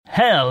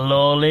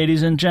Hello,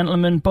 ladies and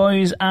gentlemen,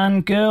 boys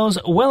and girls.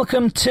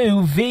 Welcome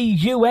to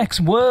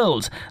VUX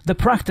World, the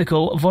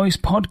Practical Voice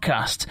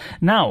Podcast.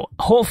 Now,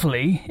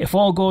 hopefully, if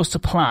all goes to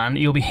plan,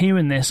 you'll be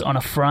hearing this on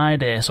a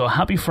Friday. So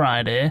happy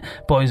Friday,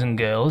 boys and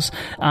girls.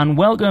 And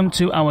welcome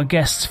to our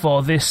guests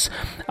for this,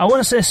 I want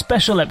to say,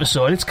 special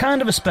episode. It's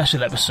kind of a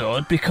special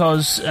episode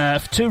because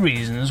for two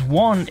reasons.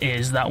 One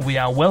is that we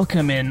are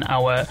welcoming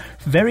our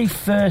very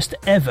first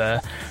ever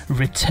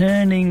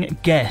returning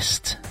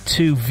guest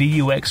to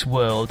VUX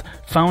World,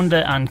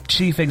 founder and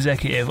chief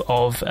executive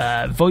of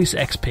Voice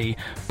XP,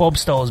 Bob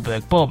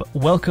Stolzberg. Bob,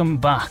 welcome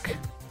back.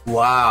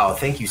 Wow,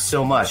 thank you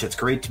so much. It's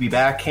great to be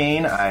back,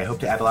 Kane. I hope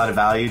to add a lot of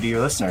value to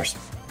your listeners.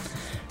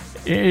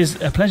 It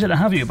is a pleasure to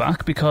have you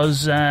back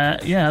because,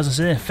 as I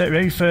say,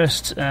 very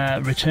first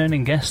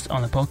returning guest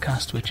on the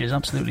podcast, which is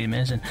absolutely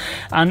amazing.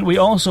 And we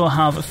also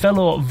have a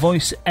fellow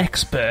voice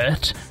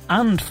expert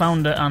and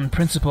founder and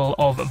principal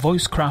of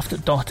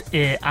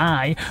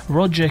Voicecraft.ai,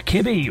 Roger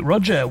Kibbe.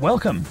 Roger,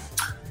 welcome.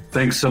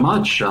 Thanks so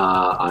much.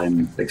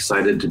 I'm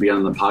excited to be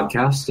on the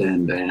podcast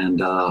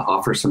and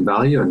offer some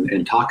value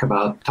and talk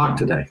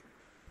today.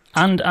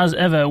 And as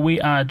ever,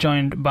 we are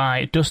joined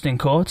by Dustin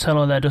Coates.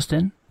 Hello there,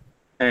 Dustin.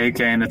 Hey,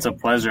 Kane, it's a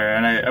pleasure.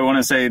 And I want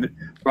to say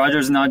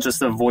Roger's not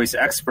just a voice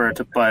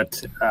expert,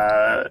 but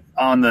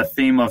on the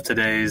theme of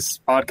today's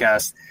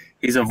podcast,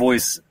 he's a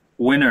voice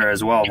winner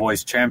as well,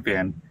 voice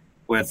champion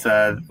with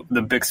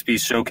the Bixby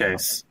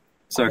Showcase.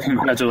 So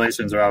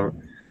congratulations, Robert.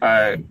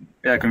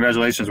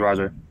 Congratulations,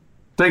 Roger.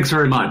 Thanks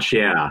very much.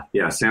 Yeah.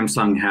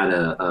 Samsung had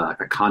a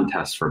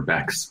contest for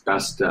best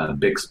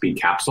Bixby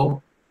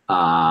capsule.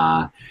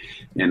 And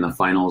the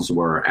finals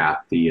were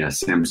at the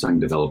Samsung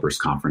Developers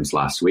Conference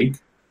last week.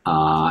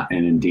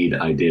 And indeed,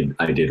 I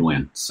did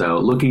win. So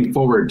looking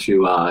forward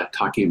to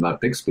talking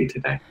about Bixby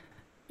today.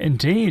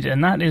 Indeed,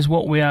 and that is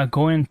what we are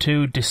going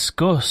to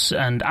discuss.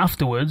 And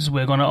afterwards,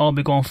 we're going to all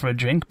be going for a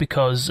drink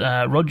because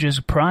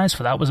Roger's prize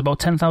for that was about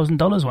 $10,000,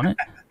 wasn't it?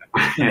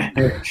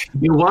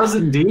 It was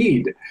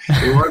indeed.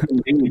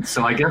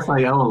 So I guess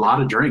I owe a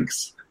lot of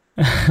drinks.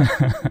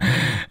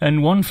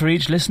 And one for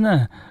each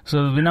listener. So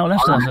there'll be no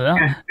left after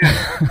that.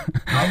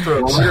 I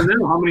don't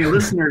know how many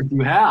listeners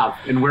you have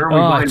and where are we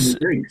buying the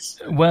drinks?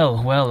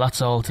 Well,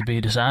 that's all to be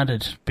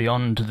decided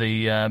beyond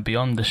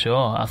the show.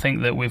 I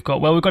think that we've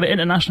got an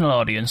international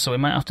audience, so we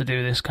might have to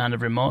do this kind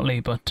of remotely.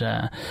 But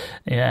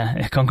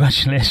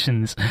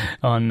congratulations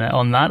on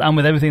that, and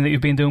with everything that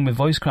you've been doing with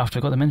Voicecraft.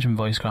 We've got to mention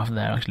Voicecraft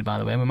there, actually. By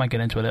the way, we might get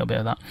into a little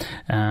bit of that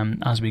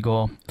as we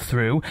go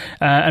through.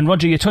 And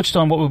Roger, you touched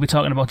on what we'll be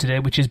talking about today,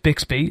 which is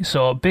Bixby.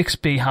 So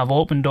Bixby have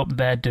opened up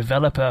their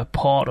developer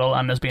portal,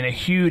 and there's been a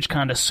huge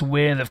kind of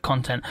swathe of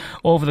content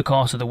over the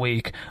course of the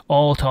week,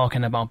 all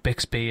talking about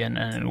Bixby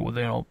and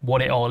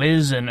what it all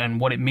is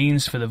and what it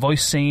means for the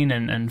voice scene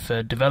and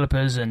for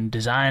developers and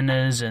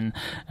designers and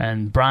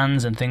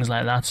brands and things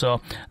like that.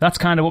 So that's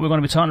kind of what we're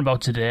going to be talking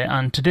about today.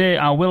 And today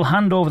I will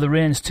hand over the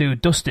reins to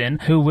Dustin,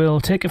 who will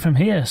take it from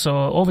here. So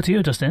over to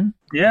you, Dustin.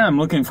 Yeah, I'm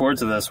looking forward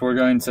to this. We're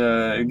going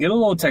to get a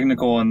little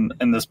technical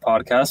in this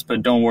podcast,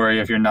 but don't worry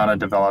if you're not a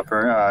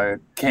developer.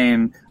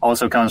 Kane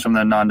also comes from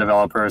the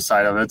non-developer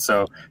side of it,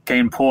 so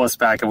Kane, pull us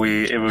back if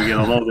we get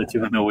a little bit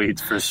too in the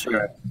weeds for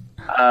sure.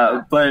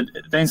 But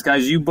thanks,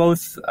 guys. You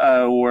both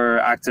were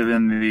active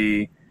in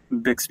the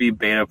Bixby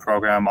beta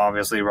program,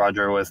 obviously,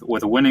 Roger, with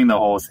winning the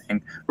whole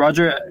thing.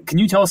 Roger, can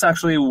you tell us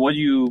actually what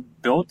you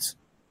built?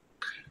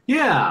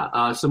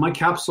 Yeah, so my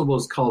capsule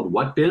was called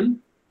What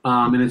Bin?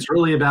 And it's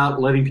really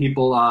about letting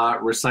people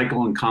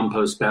recycle and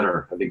compost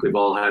better. I think we've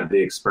all had the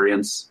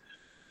experience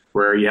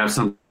where you have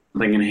something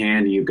in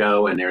hand, you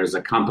go, and there's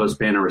a compost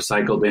bin, a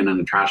recycle bin, and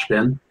a trash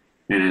bin.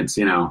 And it's,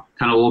 kind of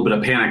a little bit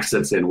of panic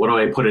sets in. What do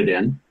I put it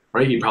in?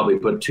 Right? You probably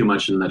put too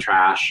much in the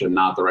trash and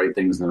not the right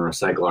things in the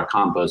recycle or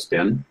compost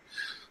bin.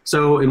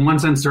 So in one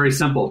sense, very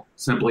simple.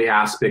 Simply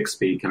ask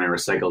Bixby, can I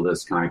recycle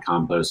this? Can I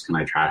compost? Can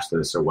I trash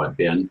this? Or what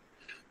bin?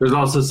 There's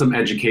also some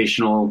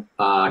educational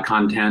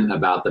content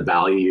about the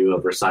value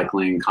of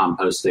recycling,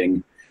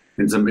 composting,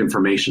 and some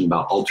information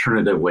about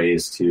alternative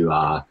ways to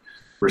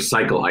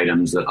recycle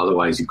items that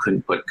otherwise you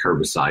couldn't put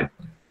curbside.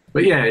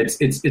 But yeah,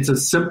 it's a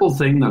simple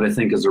thing that I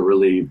think is a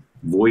really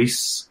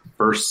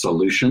voice-first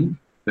solution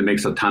that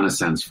makes a ton of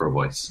sense for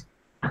voice.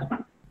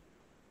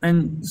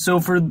 And so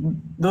for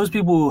those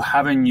people who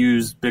haven't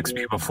used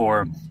Bixby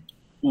before,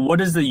 what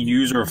does the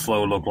user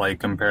flow look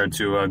like compared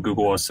to a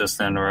Google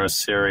Assistant or a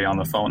Siri on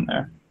the phone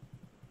there?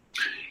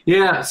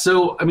 Yeah,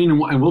 so, and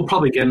we'll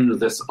probably get into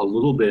this a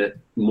little bit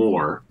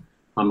more,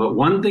 but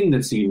one thing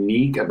that's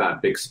unique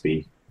about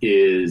Bixby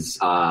is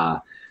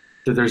that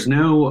there's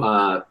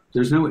no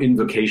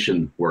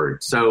invocation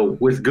word. So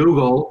with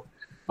Google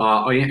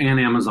and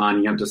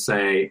Amazon, you have to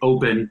say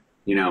open,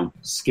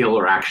 skill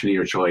or action of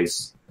your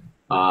choice,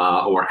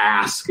 or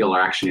ask skill or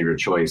action of your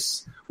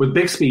choice. With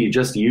Bixby, you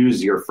just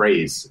use your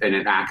phrase and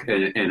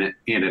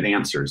it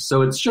answers.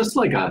 So it's just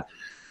like a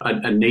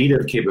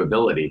native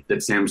capability that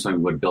Samsung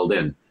would build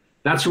in.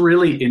 That's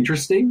really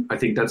interesting. I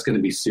think that's going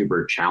to be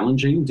super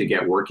challenging to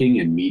get working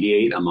and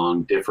mediate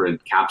among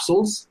different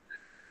capsules.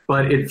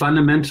 but it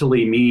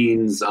fundamentally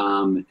means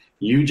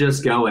you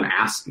just go and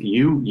ask.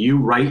 You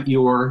write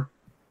your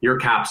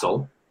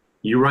capsule,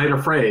 you write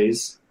a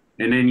phrase,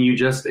 and then you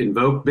just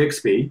invoke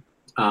Bixby,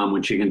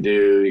 which you can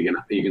do.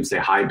 You can say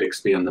hi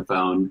Bixby on the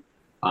phone.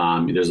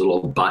 There's a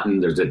little button.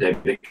 There's a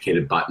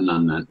dedicated button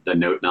on the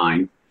Note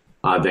 9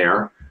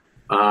 there.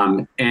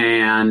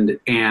 And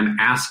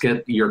ask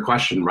it your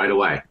question right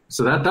away.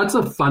 So that's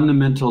a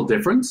fundamental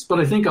difference. But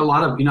I think a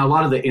lot of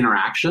the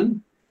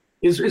interaction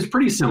is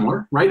pretty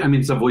similar, right? I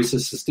mean, it's a voice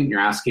assistant. You're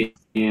asking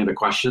it a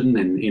question,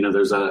 and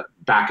there's a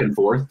back and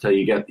forth till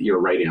you get your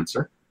right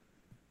answer.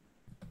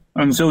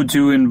 And so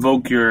to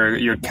invoke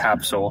your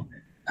capsule,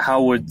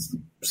 how would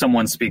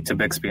someone speak to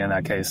Bixby in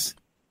that case?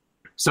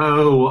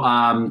 So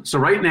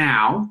right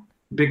now,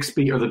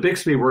 Bixby, or the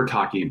Bixby we're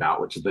talking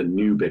about, which is the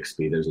new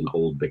Bixby. There's an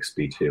old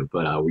Bixby too,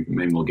 but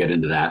we'll get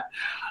into that.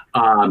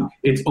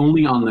 It's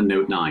only on the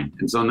Note 9.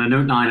 And so on the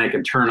Note 9, I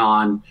can turn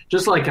on,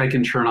 just like I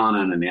can turn on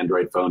an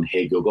Android phone,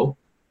 Hey Google.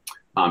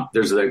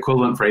 There's the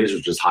equivalent phrase,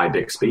 which is Hi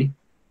Bixby,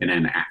 and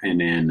then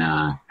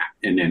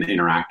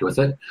interact with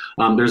it.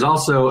 There's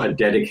also a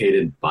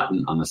dedicated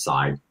button on the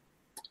side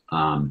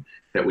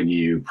that when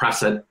you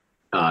press it,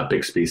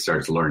 Bixby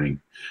starts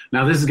learning.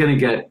 Now this is going to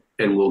get,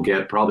 and we'll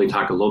probably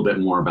talk a little bit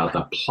more about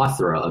the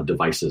plethora of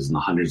devices and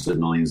the hundreds of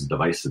millions of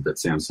devices that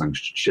Samsung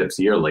ships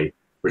yearly,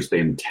 which they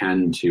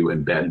intend to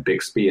embed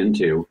Bixby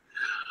into.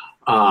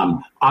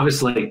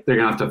 Obviously, they're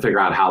going to have to figure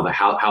out how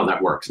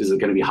that works. Is it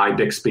going to be Hi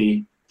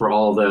Bixby for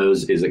all of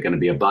those? Is it going to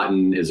be a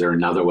button? Is there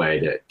another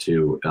way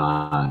to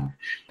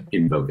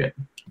invoke it?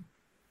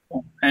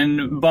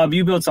 And Bob,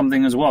 you built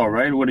something as well,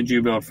 right? What did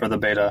you build for the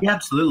beta? Yeah,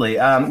 absolutely.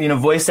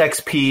 Voice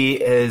XP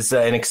is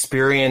an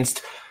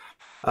experienced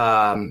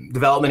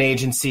development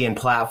agency and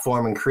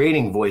platform in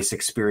creating voice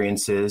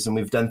experiences. And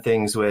we've done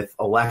things with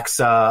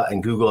Alexa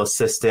and Google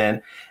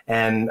Assistant.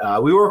 And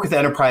we work with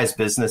enterprise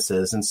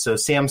businesses. And so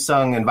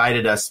Samsung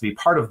invited us to be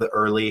part of the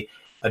early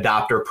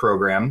adopter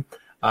program.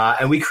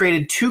 And we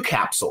created 2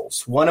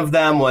 capsules. One of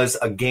them was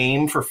a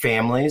game for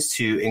families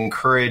to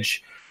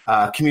encourage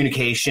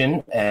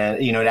communication, and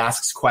it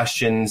asks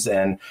questions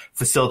and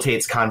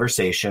facilitates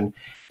conversation.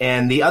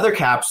 And the other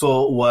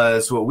capsule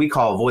was what we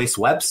call a voice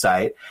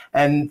website,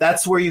 and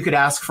that's where you could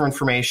ask for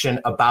information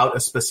about a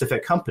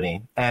specific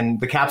company. And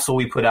the capsule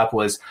we put up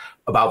was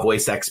about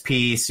Voice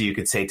XP, so you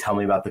could say, tell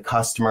me about the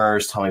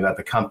customers, tell me about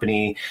the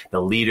company, the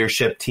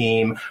leadership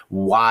team,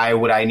 why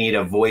would I need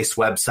a voice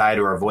website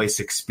or a voice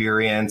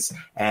experience,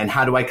 and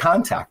how do I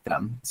contact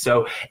them?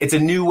 So it's a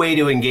new way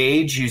to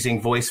engage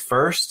using voice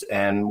first,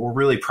 and we're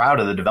really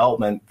proud of the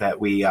development that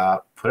we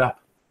put up.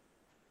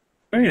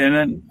 Great. And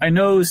then I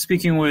know,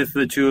 speaking with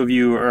the two of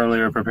you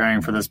earlier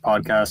preparing for this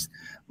podcast,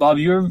 Bob,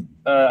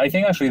 I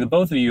think actually the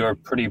both of you are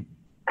pretty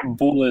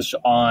bullish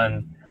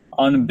on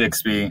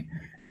Bixby.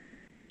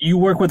 You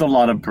work with a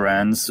lot of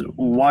brands.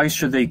 Why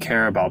should they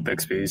care about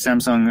Bixby?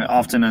 Samsung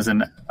often is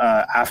an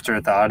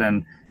afterthought,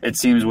 and it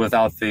seems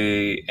without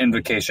the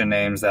invocation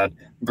names that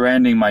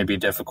branding might be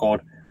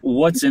difficult.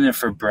 What's in it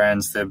for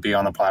brands to be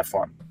on the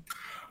platform?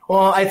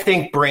 Well, I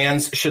think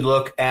brands should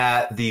look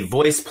at the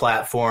voice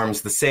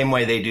platforms the same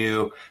way they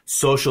do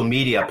social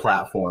media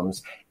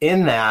platforms,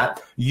 in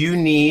that you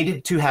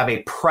need to have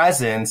a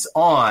presence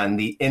on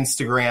the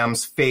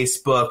Instagrams,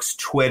 Facebooks,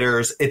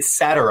 Twitters,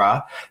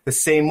 etc., the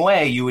same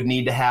way you would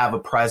need to have a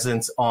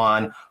presence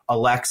on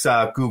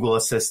Alexa, Google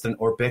Assistant,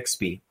 or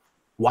Bixby.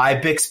 Why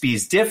Bixby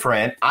is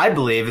different, I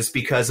believe, is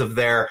because of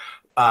their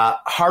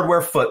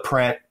hardware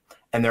footprint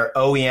and their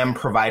OEM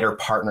provider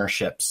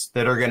partnerships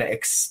that are going to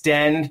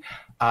extend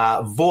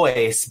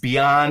voice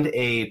beyond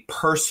a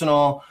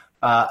personal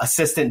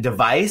assistant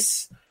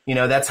device.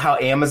 That's how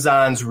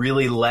Amazon's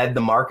really led the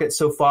market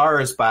so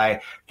far, is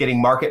by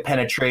getting market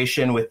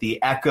penetration with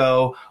the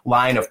Echo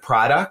line of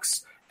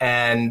products.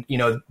 And,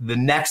 the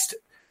next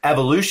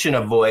evolution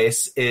of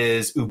voice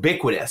is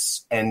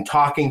ubiquitous and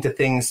talking to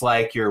things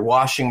like your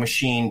washing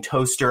machine,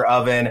 toaster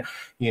oven,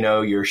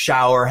 your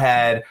shower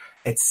head,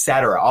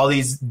 etc. All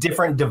these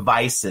different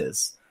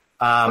devices.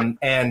 And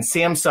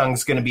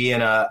Samsung's going to be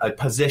in a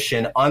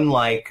position,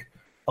 unlike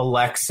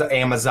Alexa,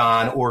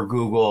 Amazon, or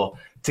Google,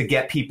 to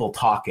get people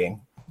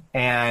talking.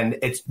 And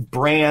it's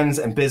brands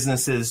and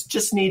businesses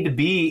just need to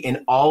be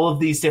in all of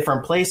these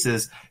different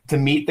places to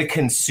meet the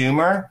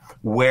consumer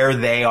where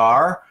they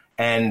are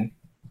and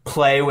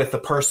play with the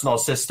personal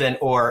assistant,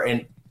 or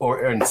in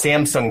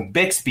Samsung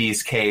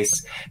Bixby's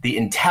case, the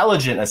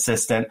intelligent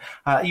assistant.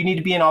 You need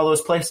to be in all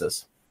those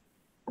places.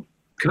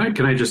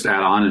 Can I just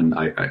add on, and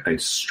I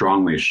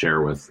strongly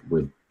share with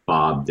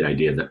Bob the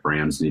idea that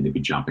brands need to be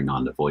jumping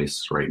onto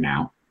voice right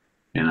now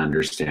and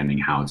understanding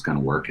how it's going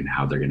to work and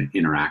how they're going to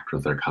interact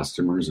with their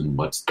customers and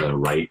what's the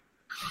right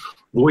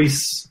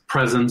voice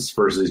presence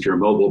versus your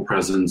mobile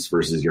presence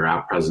versus your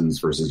app presence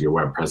versus your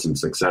web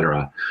presence,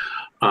 etc.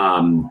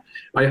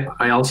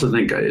 I also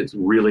think it's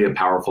really a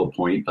powerful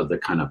point of the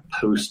kind of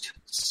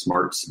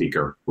post-smart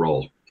speaker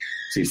role.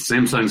 See,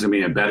 Samsung's going to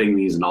be embedding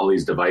these in all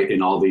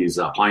these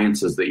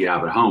appliances that you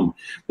have at home.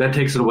 That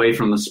takes it away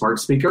from the smart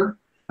speaker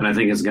And I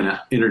think it's going to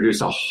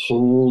introduce a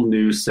whole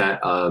new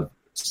set of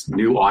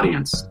new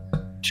audience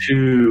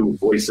to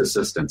voice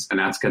assistants. And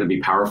that's going to be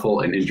powerful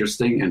and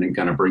interesting and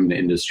going to bring the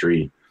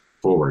industry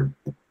forward.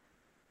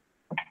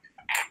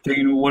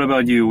 Dean, what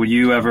about you? Would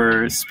you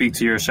ever speak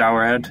to your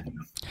shower head?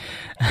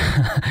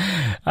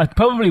 I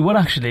probably would,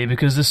 actually,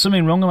 because there's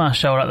something wrong with my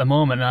shower at the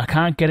moment and I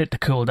can't get it to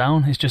cool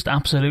down. It's just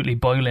absolutely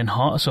boiling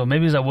hot, so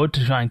maybe I would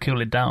to try and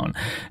cool it down.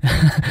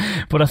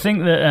 But I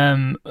think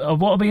that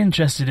what I'd be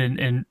interested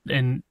in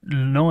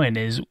knowing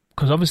is,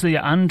 because obviously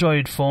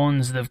Android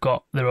phones, they've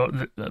got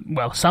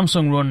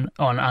Samsung run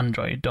on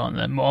Android, don't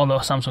they? All the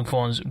Samsung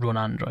phones run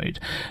Android,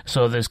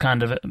 so there's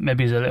kind of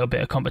maybe there's a little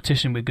bit of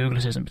competition with Google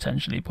Assistant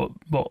potentially. But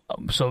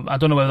so I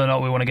don't know whether or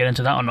not we want to get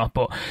into that or not.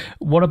 But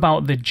what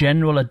about the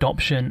general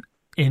adoption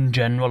in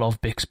general of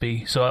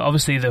Bixby? So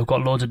obviously they've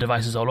got loads of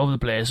devices all over the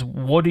place.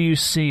 What do you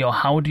see, or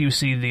how do you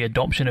see the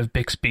adoption of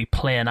Bixby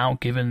playing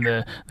out, given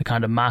the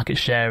kind of market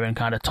share and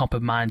kind of top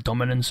of mind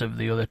dominance of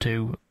the other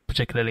two,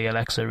 particularly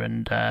Alexa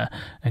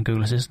and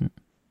Google Assistant?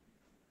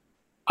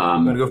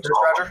 I'm going to go first,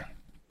 Roger?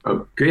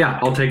 Okay, yeah,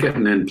 I'll take it,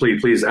 and then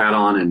please add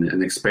on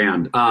and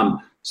expand.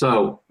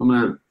 So I'm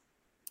going to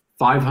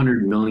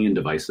 500 million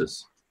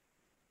devices.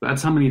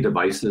 That's how many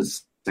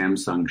devices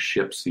Samsung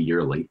ships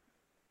yearly.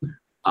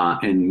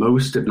 And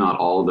most, if not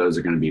all of those,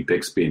 are going to be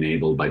Bixby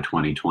enabled by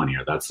 2020,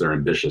 or that's their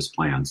ambitious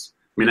plans.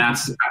 I mean,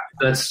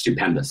 that's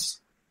stupendous.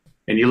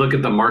 And you look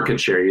at the market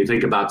share, you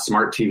think about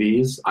smart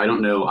TVs. I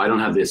don't know, I don't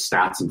have the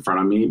stats in front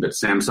of me, but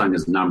Samsung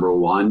is number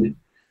one,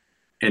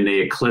 and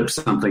they eclipse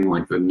something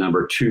like the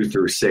number 2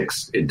 through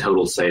 6 in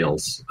total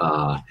sales.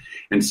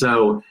 And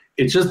so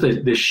it's just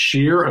the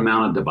sheer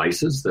amount of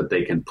devices that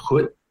they can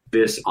put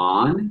this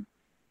on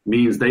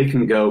means they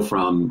can go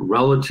from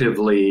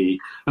relatively,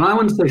 and I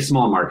wouldn't say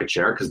small market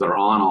share because they're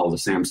on all the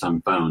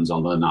Samsung phones,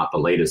 although not the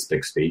latest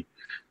Bixby,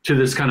 to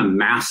this kind of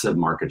massive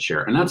market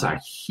share. And that's a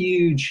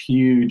huge,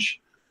 huge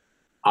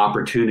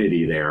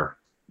opportunity there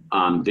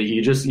that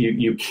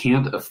you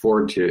can't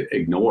afford to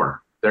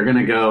ignore. They're going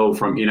to go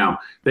from,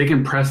 they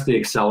can press the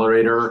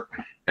accelerator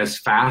as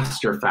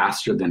fast or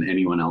faster than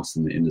anyone else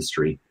in the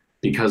industry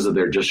because of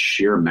their just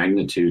sheer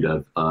magnitude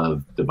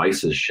of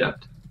devices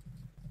shipped.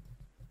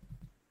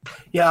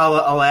 Yeah,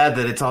 I'll add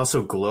that it's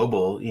also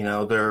global.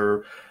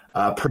 They're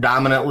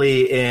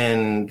predominantly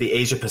in the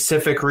Asia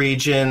Pacific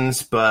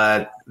regions,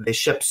 but they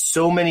ship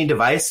so many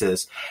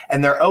devices,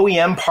 and their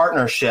OEM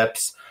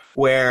partnerships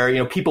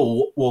where,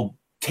 people will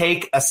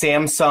take a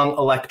Samsung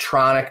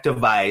electronic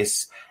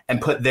device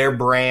and put their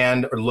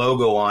brand or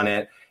logo on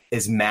it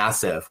is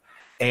massive.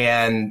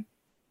 And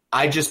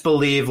I just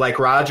believe, like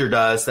Roger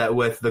does, that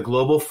with the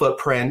global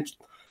footprint,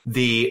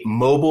 the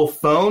mobile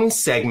phone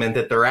segment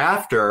that they're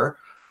after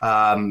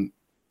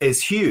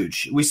is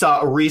huge. We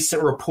saw a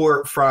recent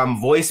report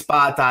from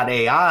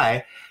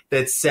VoiceBot.ai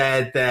that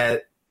said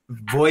that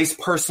voice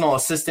personal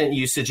assistant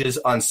usages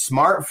on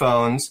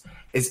smartphones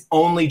is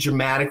only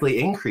dramatically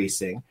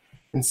increasing.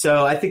 And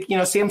so I think,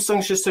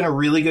 Samsung's just in a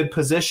really good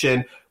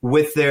position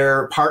with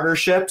their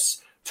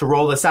partnerships to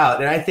roll this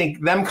out. And I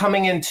think them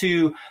coming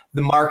into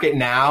the market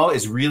now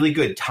is really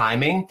good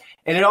timing.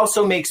 And it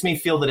also makes me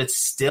feel that it's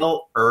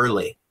still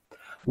early.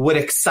 What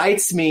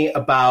excites me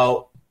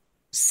about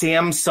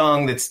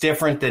Samsung that's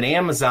different than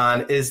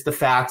Amazon is the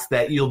fact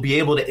that you'll be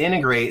able to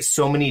integrate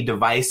so many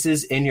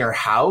devices in your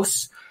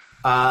house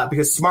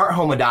because smart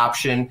home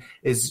adoption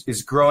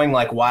is growing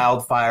like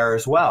wildfire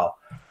as well.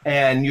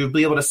 And you'll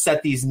be able to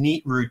set these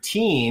neat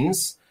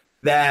routines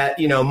that,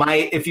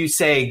 if you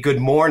say good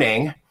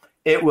morning,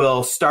 it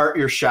will start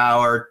your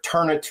shower,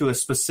 turn it to a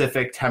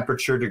specific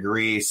temperature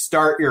degree,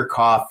 start your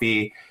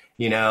coffee,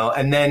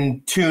 and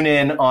then tune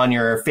in on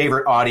your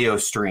favorite audio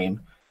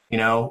stream,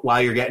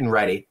 while you're getting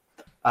ready.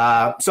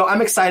 So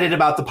I'm excited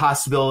about the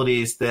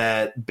possibilities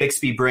that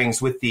Bixby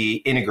brings with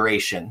the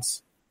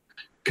integrations.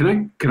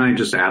 Can I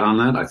just add on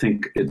that? I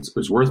think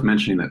it's worth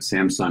mentioning that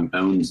Samsung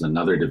owns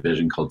another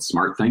division called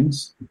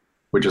SmartThings,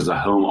 which is a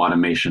home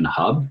automation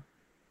hub.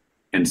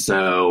 And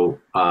so,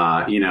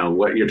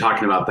 what you're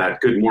talking about,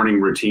 that good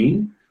morning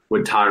routine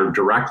would tie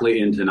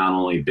directly into not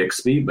only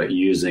Bixby, but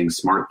using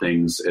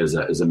SmartThings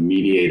as a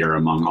mediator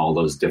among all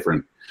those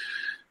different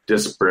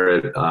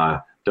disparate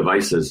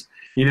devices.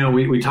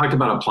 We talked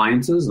about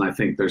appliances, and I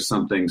think there's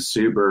something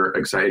super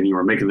exciting. You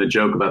were making the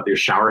joke about your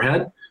shower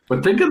head,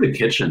 but think of the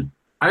kitchen.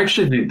 I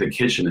actually think the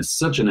kitchen is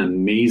such an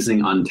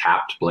amazing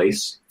untapped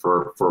place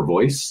for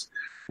voice.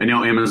 I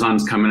know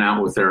Amazon's coming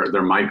out with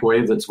their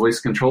microwave that's voice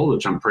controlled,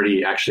 which I'm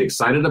pretty actually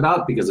excited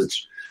about because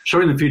it's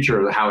showing the future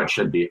of how it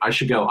should be.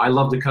 I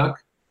love to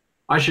cook.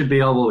 I should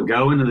be able to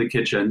go into the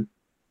kitchen,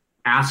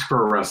 ask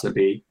for a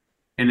recipe,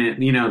 and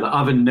the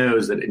oven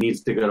knows that it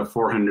needs to go to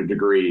 400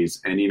 degrees.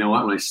 And you know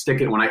what?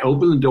 When I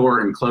open the door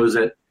and close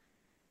it,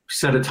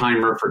 set a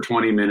timer for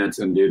 20 minutes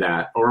and do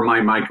that, or my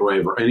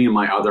microwave or any of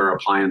my other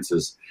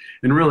appliances.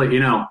 And really,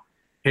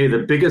 hey,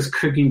 the biggest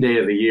cooking day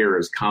of the year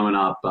is coming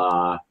up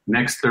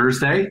next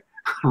Thursday,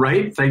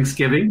 right?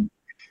 Thanksgiving.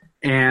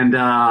 And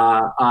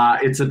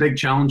it's a big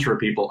challenge for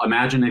people.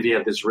 Imagine if you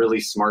had this really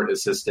smart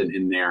assistant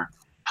in there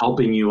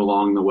helping you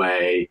along the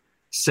way,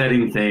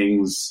 setting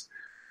things,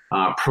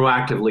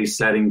 proactively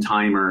setting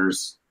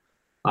timers,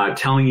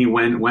 telling you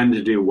when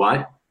to do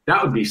what.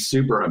 That would be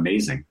super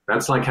amazing.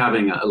 That's like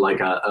having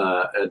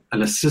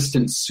an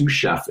assistant sous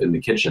chef in the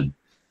kitchen.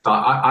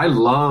 I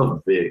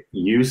love the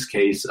use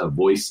case of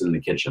voice in the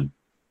kitchen.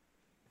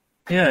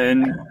 Yeah,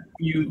 and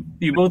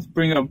you both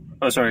bring up.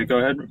 Oh, sorry. Go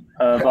ahead,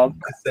 Bob.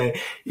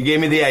 You gave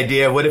me the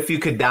idea. What if you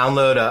could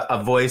download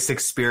a voice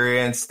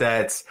experience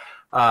that's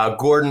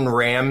Gordon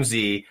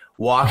Ramsay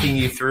walking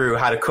you through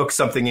how to cook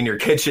something in your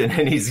kitchen,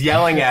 and he's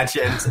yelling at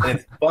you, and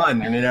it's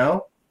fun, you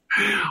know?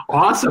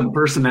 Awesome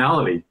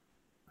personality.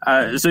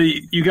 So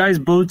you guys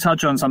both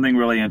touch on something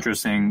really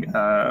interesting,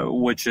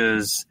 which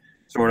is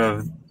sort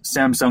of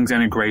Samsung's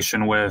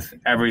integration with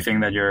everything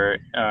that you're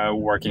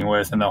working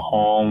with in the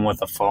home, with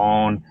the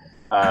phone,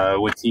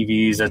 with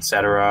TVs,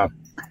 etc.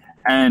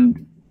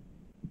 And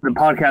the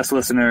podcast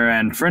listener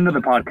and friend of the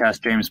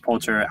podcast, James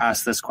Poulter,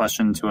 asked this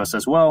question to us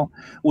as well,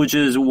 which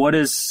is, what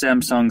is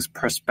Samsung's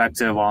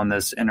perspective on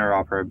this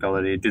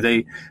interoperability? Do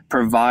they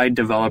provide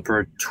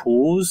developer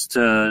tools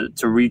to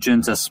reach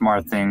into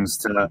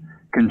SmartThings to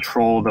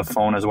control the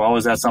phone as well?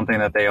 Is that something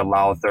that they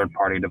allow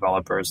third-party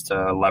developers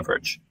to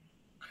leverage?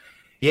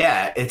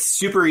 Yeah, it's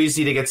super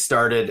easy to get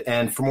started.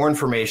 And for more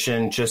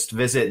information, just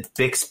visit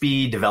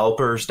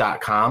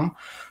BixbyDevelopers.com.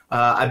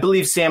 I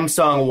believe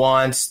Samsung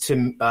wants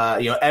to,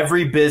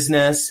 every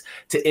business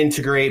to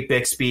integrate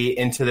Bixby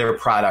into their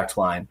product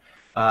line.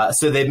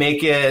 So they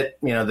make it,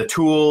 the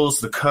tools,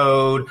 the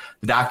code,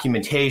 the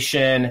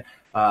documentation,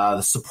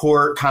 the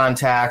support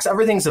contacts,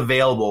 everything's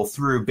available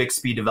through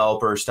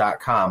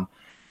BixbyDevelopers.com.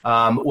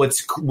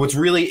 What's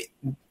really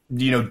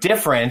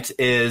different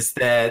is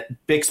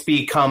that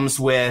Bixby comes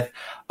with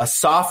a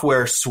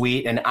software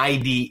suite, an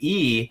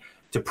IDE,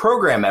 to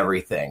program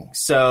everything.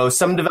 So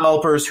some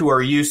developers who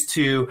are used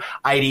to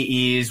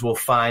IDEs will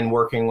find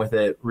working with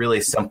it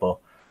really simple.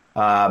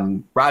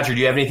 Roger, do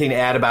you have anything to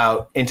add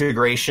about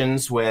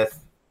integrations with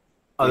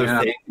other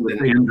things?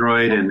 With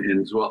Android and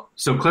as well.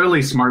 So clearly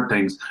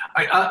SmartThings.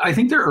 I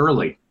think they're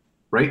early,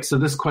 right? So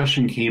this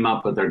question came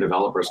up at their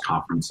developers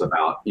conference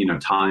about,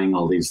 tying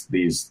all these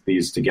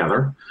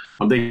together.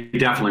 They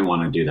definitely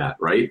want to do that,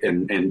 right?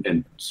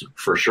 And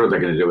for sure they're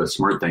going to do it with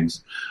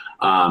SmartThings.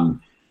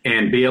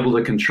 And be able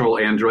to control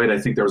Android. I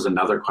think there was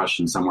another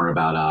question somewhere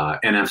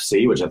about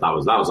NFC, which I thought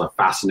was a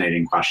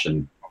fascinating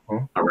question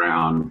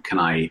around, can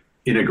I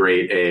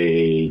integrate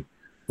a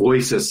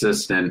voice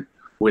assistant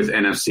with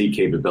NFC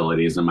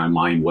capabilities? And my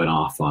mind went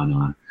off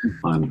on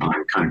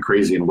kind of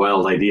crazy and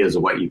wild ideas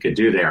of what you could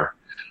do there.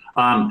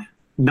 Not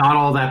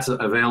all that's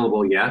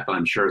available yet, but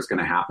I'm sure it's going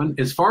to happen.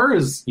 As far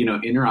as,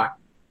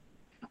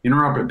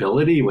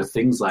 interoperability with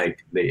things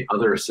like the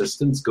other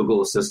assistants,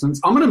 Google Assistants,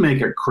 I'm going to make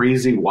a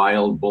crazy,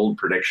 wild, bold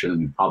prediction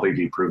and probably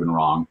be proven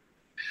wrong,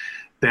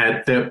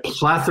 that the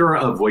plethora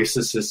of voice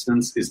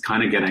assistants is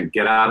kind of going to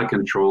get out of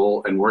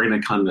control, and we're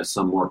going to come to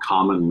some more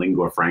common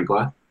lingua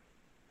franca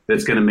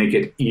that's going to make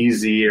it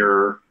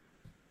easier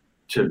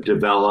to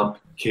develop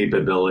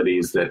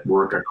capabilities that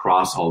work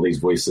across all these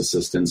voice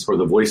assistants, or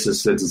the voice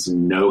assistants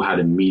know how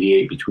to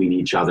mediate between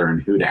each other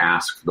and who to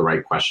ask for the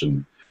right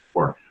question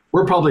for.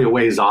 We're probably a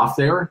ways off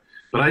there,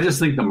 but I just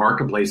think the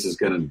marketplace is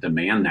going to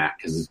demand that,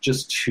 because it's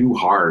just too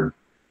hard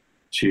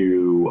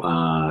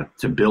to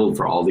build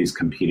for all these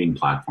competing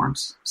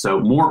platforms. So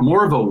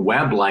more of a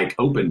web-like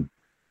open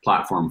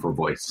platform for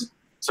voice.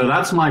 So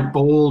that's my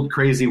bold,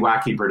 crazy,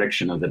 wacky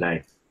prediction of the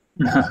day.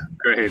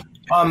 Great.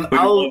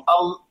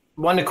 I'll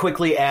want to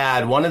quickly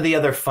add, one of the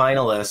other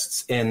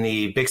finalists in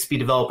the Bixby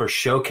Developer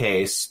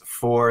Showcase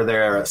for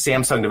their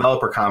Samsung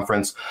Developer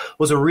Conference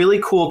was a really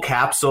cool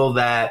capsule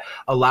that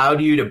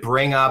allowed you to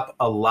bring up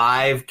a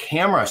live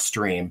camera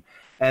stream.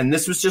 And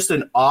this was just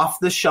an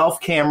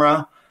off-the-shelf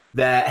camera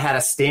that had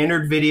a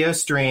standard video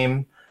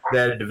stream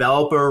that a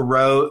developer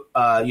wrote,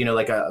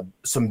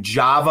 some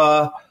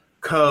Java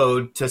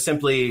code to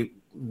simply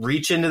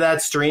reach into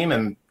that stream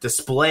and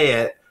display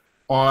it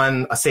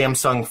on a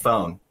Samsung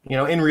phone,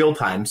 in real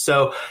time.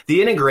 So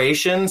the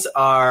integrations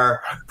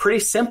are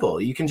pretty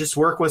simple. You can just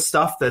work with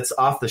stuff that's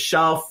off the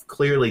shelf,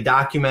 clearly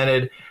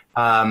documented.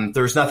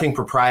 There's nothing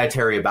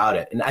proprietary about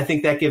it. And I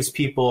think that gives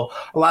people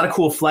a lot of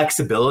cool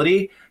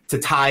flexibility to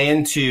tie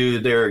into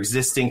their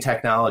existing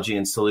technology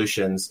and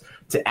solutions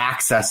to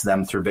access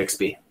them through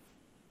Bixby.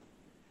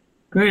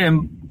 Great.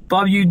 And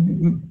Bob,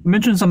 you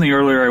mentioned something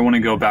earlier I want to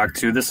go back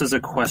to. This is a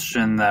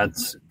question that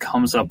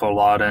comes up a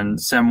lot,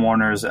 and Sam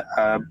Warner's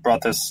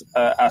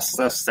asked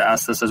us to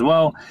ask this as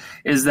well,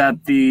 is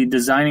that the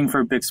designing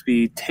for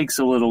Bixby takes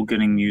a little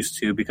getting used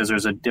to because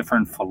there's a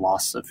different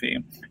philosophy.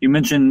 You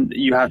mentioned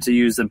you have to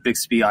use the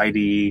Bixby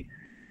IDE,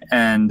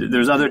 and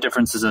there's other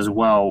differences as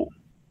well.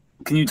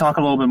 Can you talk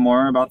a little bit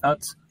more about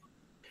that?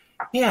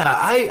 Yeah,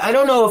 I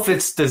don't know if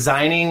it's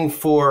designing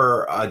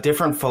for a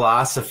different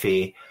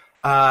philosophy.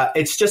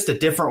 It's just a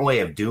different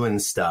way of doing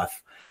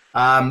stuff.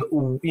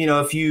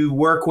 If you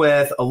work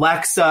with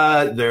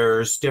Alexa,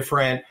 there's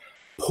different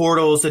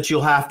portals that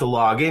you'll have to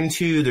log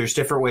into. There's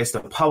different ways to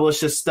publish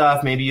this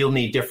stuff. Maybe you'll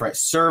need different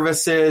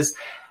services.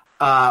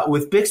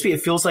 with Bixby,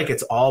 it feels like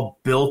it's all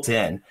built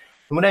in.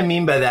 And what I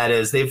mean by that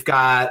is they've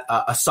got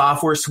a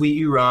software suite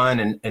you run,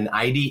 an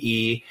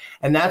IDE,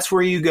 and that's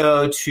where you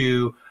go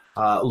to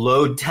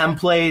load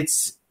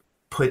templates,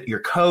 put your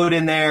code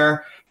in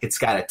there. It's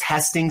got a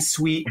testing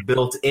suite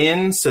built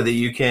in so that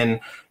you can,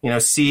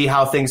 see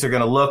how things are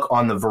going to look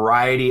on the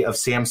variety of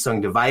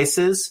Samsung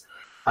devices.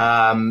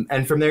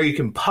 And from there, you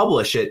can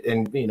publish it,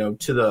 and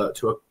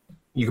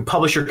you can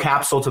publish your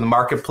capsule to the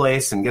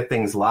marketplace and get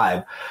things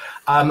live.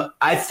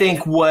 I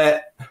think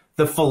what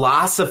the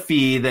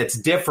philosophy that's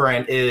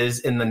different is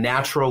in the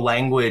natural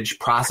language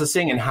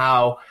processing and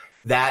how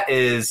that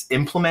is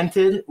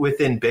implemented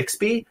within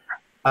Bixby.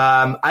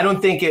 I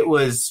don't think it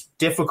was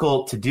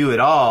difficult to do at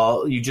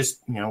all. You just,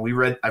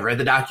 I read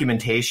the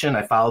documentation,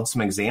 I followed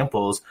some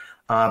examples,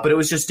 but it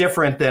was just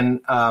different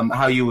than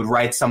how you would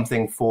write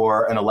something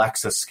for an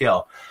Alexa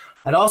skill.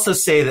 I'd also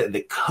say that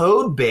the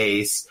code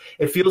base,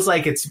 it feels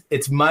like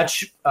it's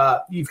much,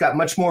 you've got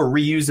much more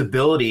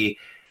reusability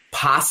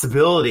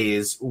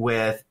possibilities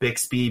with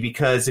Bixby,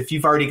 because if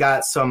you've already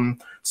got some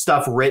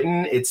stuff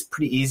written, it's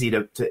pretty easy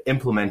to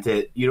implement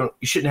it. You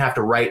shouldn't have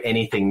to write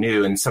anything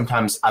new. And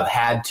sometimes I've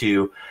had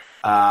to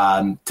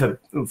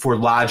for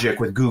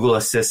logic with Google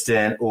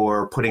Assistant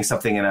or putting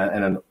something in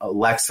an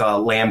Alexa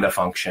Lambda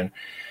function.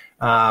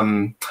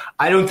 I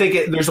don't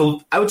think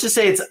I would just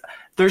say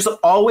there's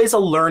always a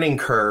learning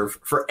curve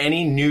for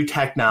any new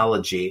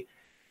technology.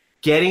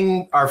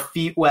 Getting our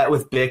feet wet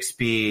with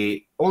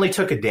Bixby only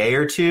took a day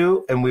or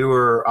two, and we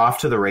were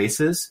off to the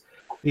races.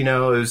 It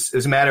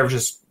was a matter of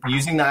just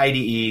using the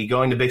IDE,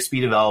 going to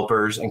Bixby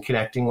developers, and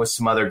connecting with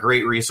some other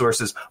great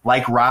resources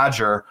like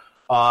Roger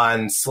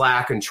on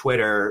Slack and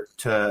Twitter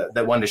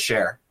that wanted to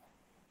share.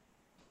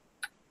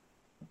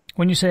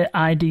 When you say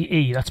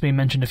IDE, that's been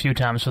mentioned a few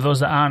times. For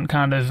those that aren't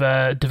kind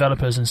of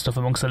developers and stuff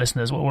amongst the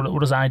listeners, what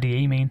does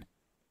IDE mean?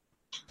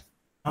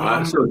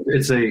 So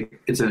it's an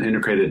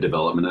integrated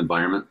development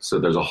environment. So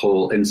there's a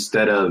whole,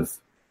 instead of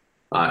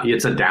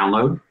it's a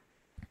download.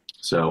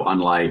 So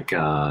unlike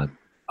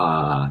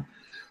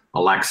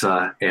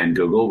Alexa and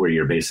Google, where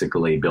you're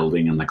basically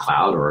building in the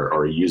cloud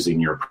or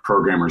using your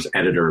programmer's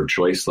editor of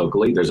choice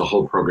locally, there's a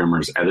whole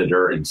programmer's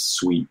editor and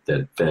suite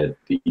that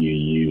you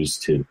use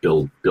to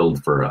build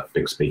for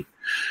Bixby.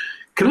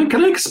 Can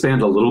I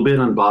expand a little bit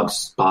on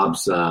Bob's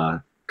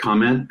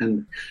comment?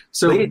 And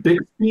so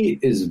Bixby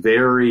is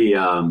very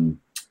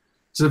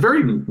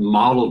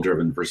model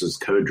driven versus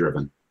code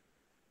driven.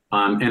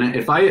 And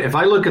if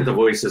I look at the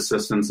voice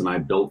assistants, and I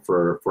built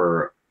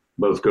for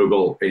both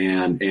Google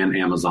and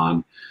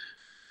Amazon,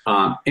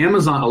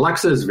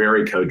 Alexa is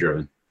very code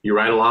driven. You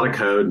write a lot of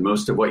code.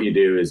 Most of what you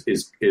do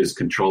is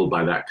controlled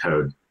by that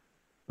code.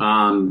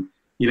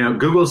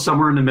 Google's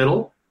somewhere in the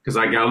middle, because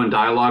I go in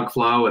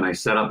Dialogflow and I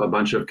set up a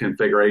bunch of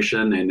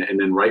configuration and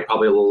then write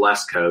probably a little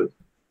less code.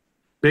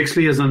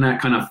 Bixby is on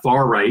that kind of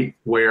far right,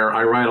 where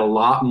I write a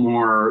lot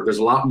more. There's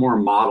a lot more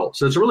model.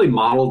 So it's a really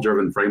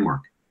model-driven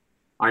framework.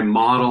 I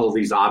model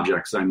these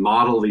objects. I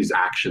model these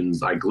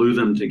actions. I glue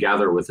them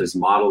together with this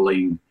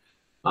modeling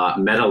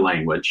meta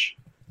language.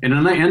 And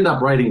then I end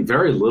up writing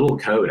very little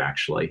code,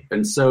 actually.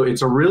 And so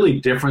it's a really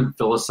different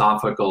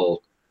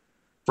philosophical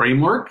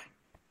framework.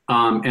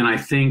 And I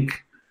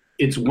think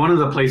it's one of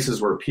the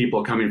places where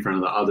people coming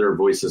from the other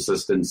voice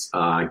assistants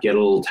get a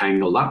little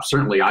tangled up.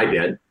 Certainly I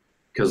did.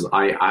 Because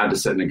I had to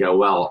sit and go,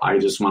 well, I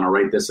just want to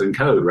write this in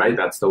code, right?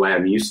 That's the way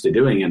I'm used to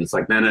doing it. It's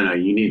like, no,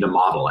 you need to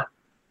model it.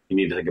 You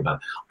need to think about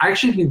it. I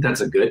actually think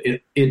that's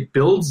it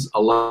builds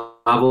a level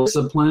of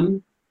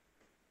discipline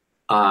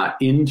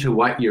into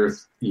what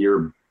you're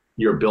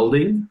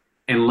building,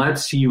 and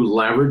lets you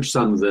leverage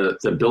some of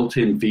the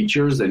built-in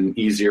features in an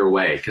easier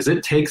way. Because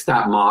it takes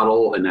that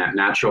model and that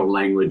natural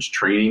language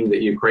training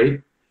that you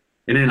create,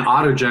 and then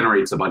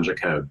auto-generates a bunch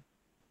of code.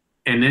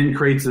 And then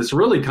creates this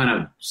really kind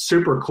of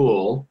super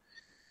cool,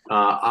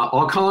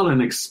 I'll call it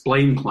an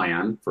explain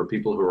plan for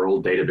people who are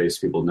old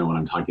database people know what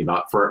I'm talking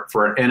about. For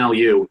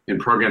NLU in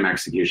program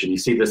execution, you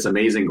see this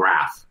amazing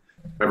graph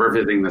of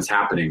everything that's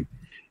happening.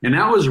 And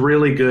that was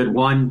really good,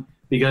 one,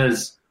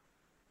 because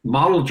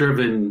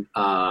model-driven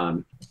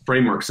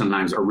frameworks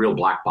sometimes are real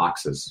black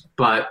boxes.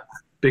 But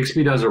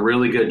Bixby does a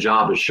really good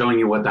job of showing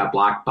you what that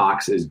black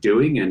box is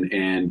doing,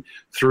 and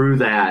through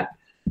that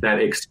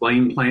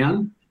explain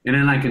plan, and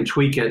then I can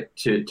tweak it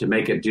to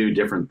make it do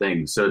different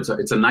things. So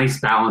it's a nice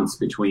balance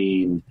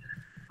between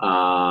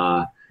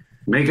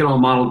make it all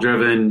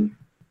model-driven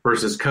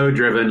versus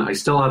code-driven. I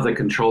still have the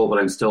control, but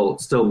I'm still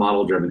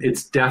model-driven.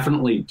 It's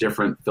definitely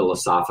different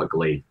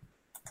philosophically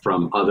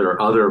from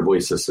other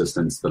voice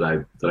assistants that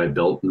I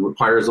built, and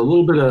requires a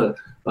little bit of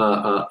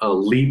a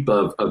leap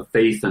of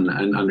faith and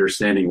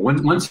understanding.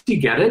 Once you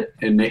get it,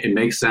 it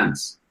makes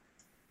sense.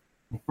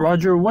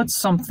 Roger,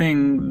 what's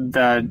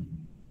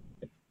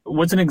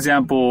an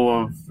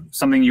example of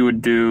something you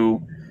would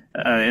do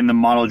in the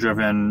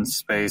model-driven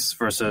space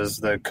versus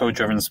the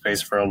code-driven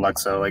space for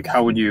Alexa? Like,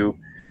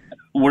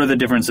 what are the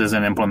differences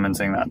in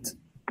implementing that?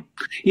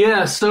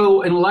 Yeah,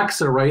 so in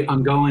Alexa, right,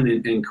 I'm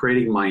going and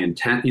creating my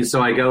intent.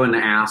 So I go and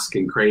ask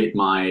and create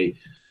my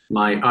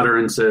my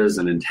utterances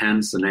and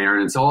intents and there,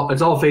 and it's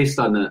all based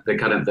on the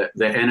kind of the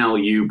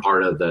NLU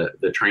part of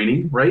the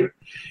training, right?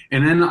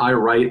 And then I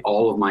write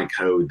all of my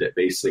code that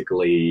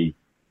basically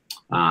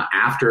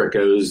after it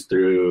goes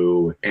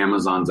through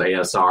Amazon's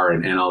ASR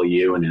and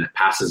NLU, and then it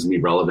passes me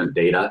relevant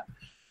data,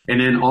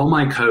 and then all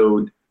my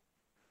code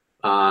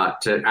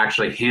to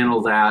actually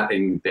handle that,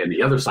 and then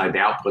the other side, the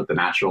output, the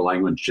natural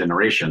language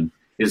generation,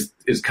 is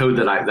code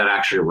that I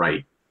actually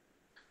write.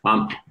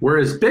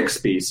 Whereas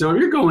Bixby, so if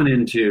you're going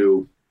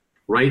into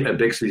write a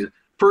Bixby,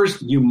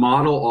 first you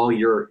model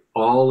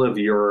all of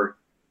your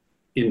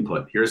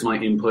input. Here's my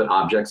input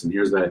objects, and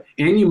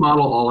and you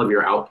model all of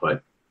your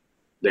output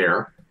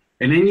there,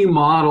 and then you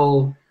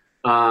model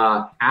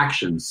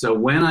actions. So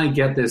when I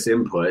get this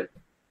input,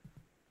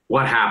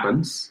 what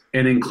happens?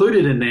 And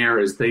included in there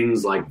is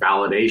things like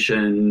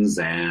validations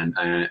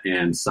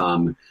and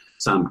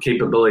some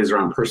capabilities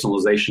around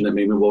personalization that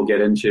maybe we'll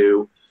get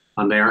into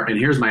on there. And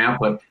here's my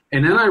output.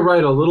 And then I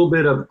write a little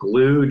bit of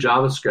glue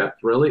JavaScript.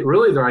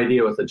 Really their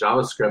idea with the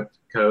JavaScript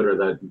code or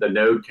the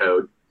Node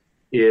code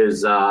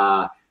is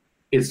to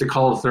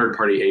call a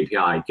third-party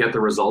API, get the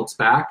results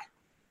back,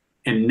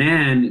 and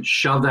then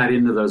shove that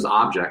into those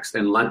objects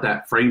and let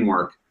that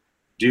framework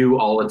do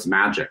all its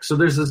magic. So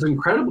there's this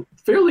incredible,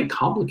 fairly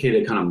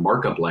complicated kind of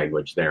markup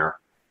language there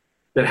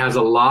that has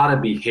a lot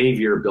of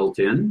behavior built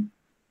in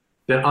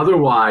that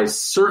otherwise,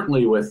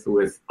 certainly with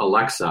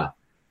Alexa,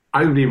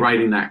 I would be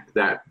writing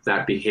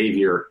that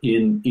behavior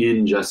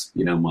in just,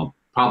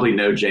 probably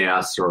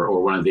Node.js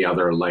or one of the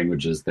other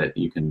languages that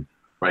you can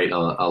write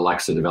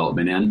Alexa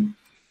development in.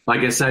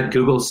 Like I said,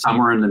 Google's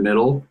somewhere in the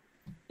middle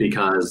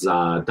because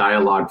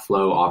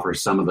Dialogflow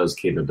offers some of those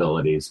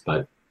capabilities,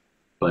 but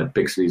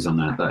Bixby's on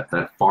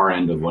that far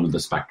end of one of the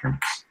spectrums.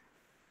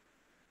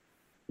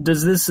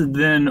 Does this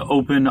then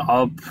open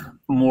up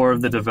more of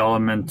the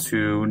development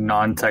to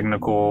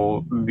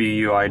non-technical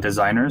VUI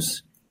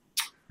designers?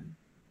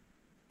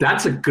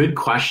 That's a good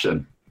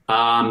question.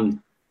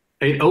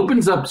 It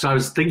opens up, so I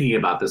was thinking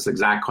about this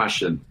exact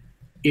question.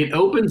 It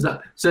opens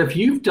up, so if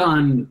you've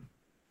done,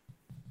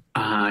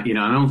 I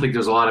don't think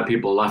there's a lot of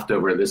people left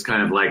over this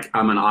kind of like,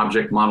 I'm an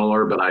object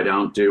modeler, but I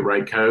don't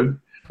write code,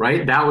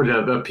 right? That would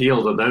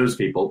appeal to those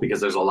people because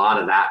there's a lot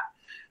of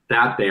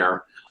that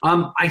there.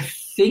 I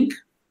think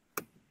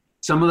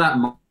some of that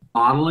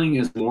modeling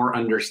is more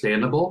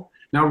understandable.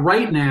 Now,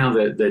 right now,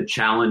 the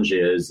challenge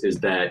is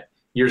that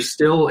you're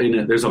still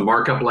there's a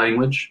markup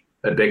language,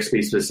 a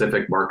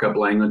Bixby-specific markup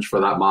language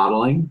for that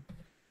modeling.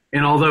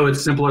 And although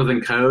it's simpler than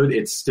code,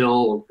 it's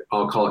still,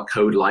 I'll call it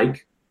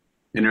code-like.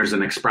 And there's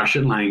an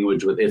expression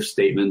language with if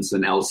statements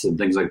and else and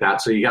things like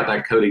that. So you got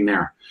that coding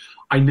there.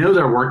 I know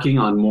they're working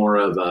on more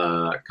of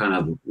a kind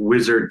of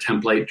wizard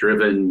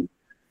template-driven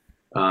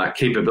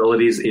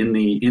capabilities in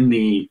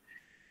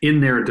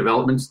their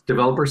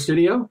developer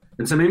studio.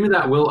 And so maybe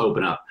that will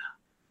open up.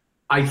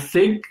 I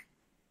think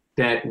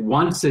that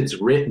once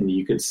it's written,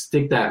 you could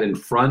stick that in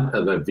front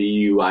of a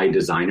VUI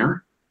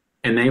designer,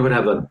 and they would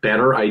have a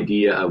better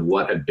idea of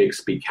what a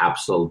Bixby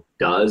capsule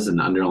does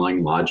and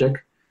underlying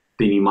logic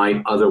than you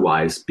might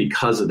otherwise,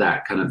 because of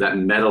that kind of that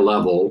meta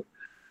level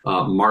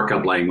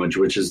markup language,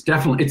 which is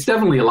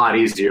definitely a lot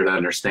easier to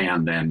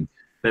understand than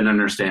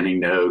understanding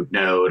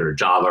Node or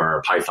Java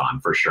or Python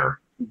for sure.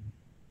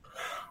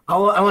 I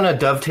want to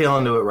dovetail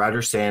into what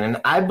Roger's saying,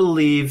 and I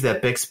believe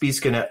that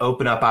Bixby's going to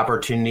open up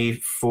opportunity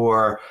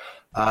for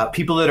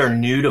people that are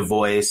new to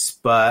voice,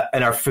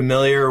 and are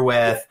familiar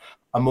with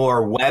a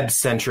more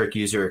web-centric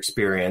user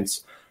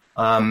experience.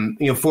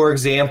 For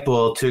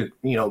example,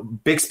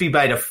 Bixby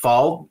by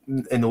default,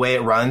 and the way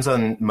it runs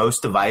on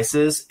most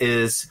devices,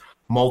 is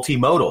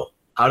multimodal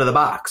out of the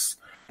box,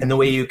 and the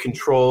way you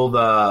control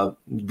the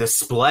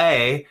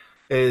display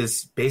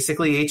is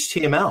basically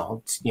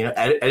HTML. It's,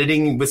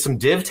 editing with some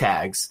div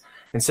tags,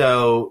 and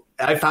so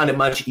I found it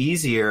much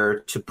easier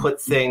to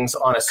put things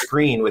on a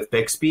screen with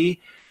Bixby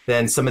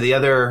than some of the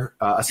other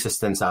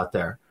assistants out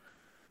there.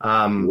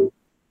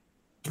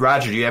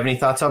 Roger, do you have any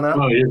thoughts on that?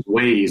 Oh, it is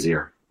way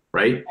easier,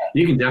 right?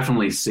 You can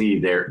definitely see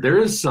there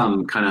is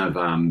some kind of,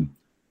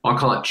 I'll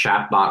call it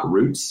chatbot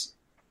roots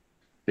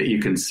that you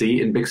can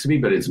see in Bixby,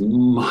 but it's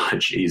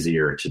much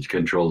easier to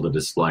control the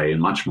display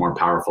and much more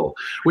powerful,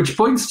 which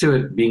points to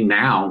it being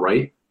now,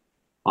 right,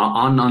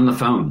 on the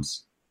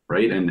phones,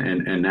 right,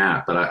 and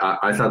that. But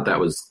I thought that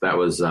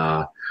was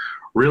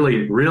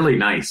really, really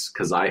nice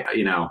because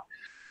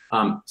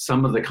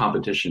some of the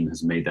competition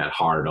has made that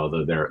hard,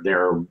 although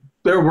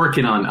they're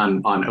working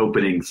on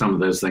opening some of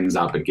those things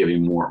up and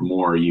giving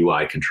more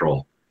UI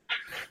control.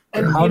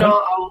 And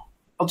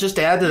I'll just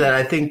add to that.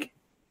 I think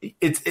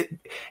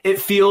it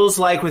feels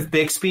like with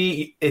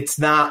Bixby, it's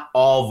not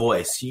all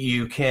voice.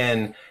 You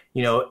can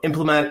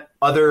implement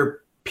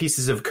other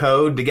pieces of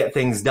code to get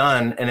things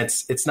done, and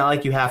it's not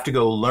like you have to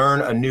go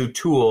learn a new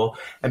tool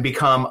and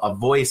become a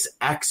voice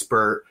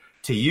expert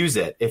to use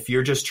it. If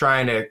you're just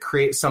trying to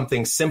create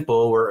something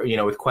simple where,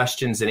 with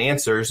questions and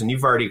answers, and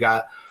you've already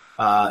got,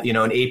 an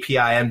API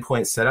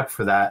endpoint set up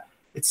for that,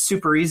 it's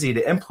super easy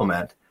to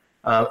implement.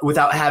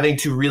 without having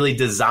to really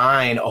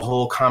design a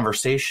whole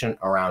conversation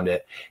around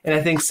it. And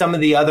I think some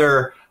of the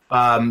other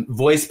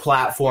voice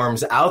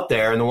platforms out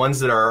there and the ones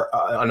that are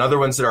and other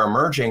ones that are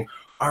emerging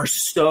are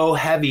so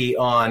heavy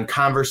on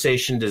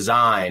conversation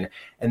design,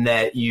 and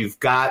that you've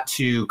got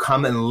to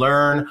come and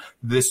learn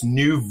this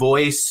new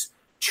voice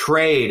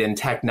trade and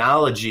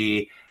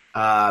technology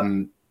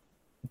to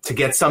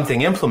get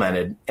something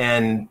implemented.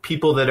 And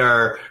people that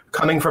are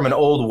coming from an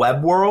old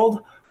web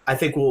world, I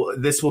think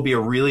this will be a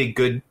really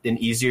good and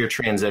easier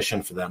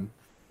transition for them.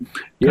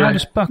 Can I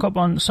just back up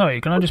on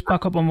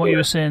what you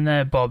were saying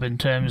there, Bob, in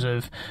terms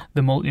of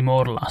the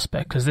multimodal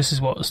aspect? Because this is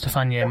what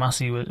Stefania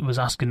Massi was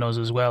asking us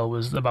as well,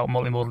 was about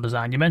multimodal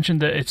design. You mentioned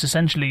that it's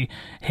essentially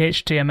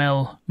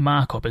HTML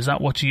markup. Is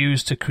that what you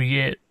use to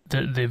create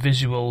the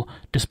visual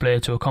display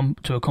to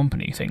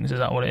accompany things? Is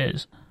that what it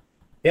is?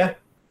 Yeah.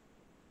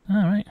 All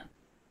right.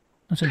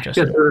 That's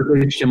interesting. Yeah,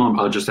 HTML,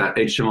 I'll just add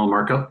HTML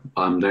markup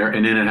there.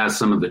 And then it has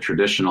some of the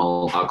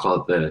traditional, I'll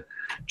call it the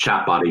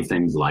chat body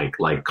things like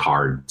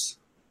cards.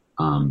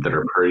 That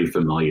are pretty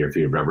familiar if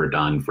you've ever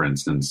done, for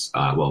instance,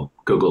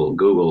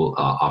 Google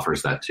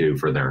offers that too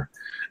for their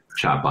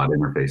chatbot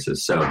interfaces.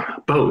 So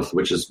both,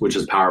 which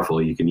is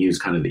powerful. You can use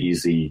kind of the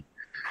easy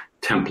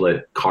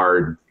template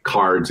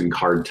cards and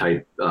card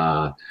type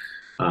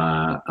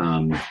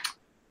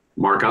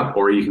markup,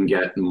 or you can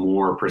get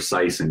more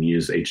precise and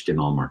use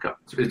HTML markup.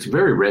 It's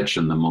very rich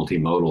in the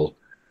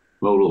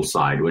multimodal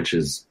side, which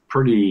is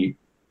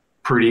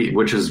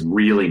which is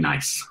really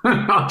nice.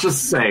 I'll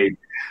just say.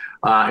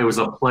 It was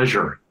a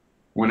pleasure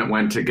when it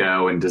went to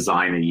go and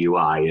design a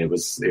UI. It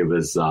was.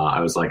 I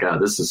was like, oh,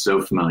 this is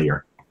so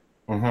familiar.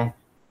 Mm-hmm.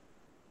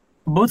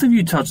 Both of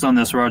you touched on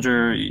this,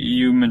 Roger.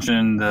 You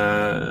mentioned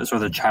the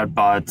sort of the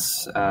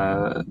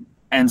chatbots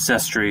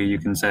ancestry, you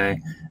can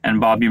say,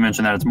 and Bob, you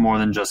mentioned that it's more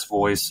than just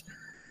voice.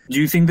 Do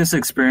you think this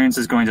experience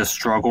is going to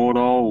struggle at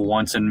all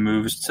once it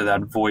moves to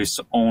that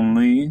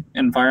voice-only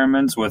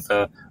environments with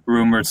the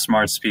rumored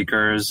smart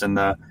speakers and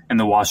the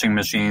washing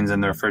machines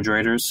and the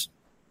refrigerators?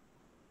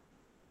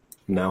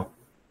 No.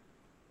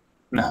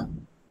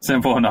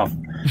 Simple enough.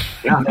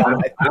 Yeah, I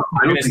don't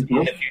think in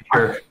the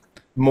future,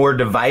 more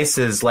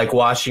devices like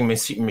washing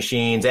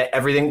machines,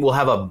 everything will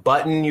have a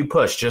button you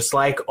push, just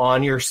like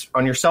on your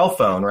cell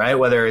phone, right?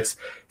 Whether it's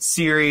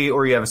Siri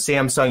or you have a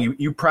Samsung,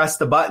 you press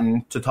the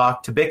button to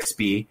talk to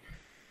Bixby.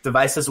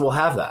 Devices will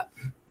have that.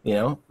 You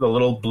know, the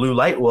little blue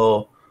light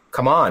will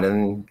come on,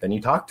 and then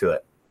you talk to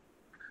it.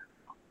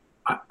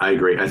 I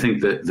agree. I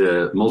think that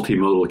the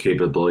multimodal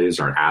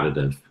capabilities are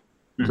additive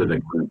to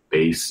the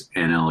base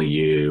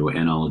NLU,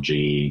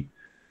 NLG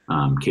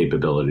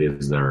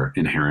capabilities that are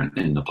inherent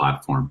in the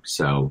platform.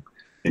 So,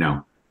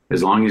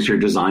 as long as you're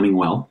designing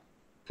well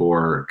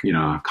for,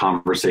 a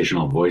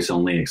conversational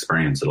voice-only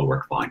experience, it'll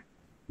work fine.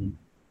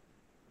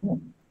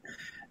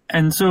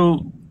 And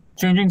so,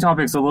 changing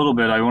topics a little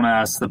bit, I want to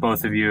ask the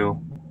both of you,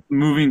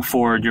 moving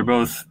forward, you're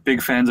both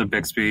big fans of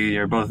Bixby.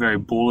 You're both very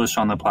bullish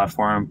on the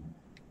platform.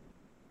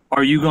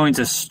 Are you going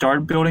to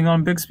start building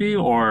on Bixby,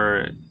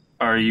 or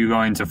are you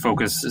going to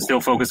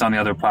still focus on the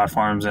other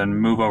platforms and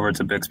move over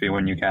to Bixby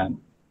when you can?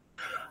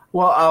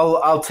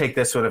 Well, I'll take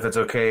this one if it's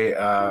okay,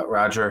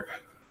 Roger.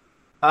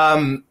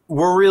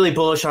 We're really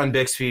bullish on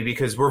Bixby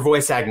because we're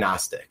voice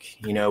agnostic.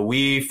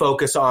 We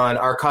focus on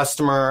our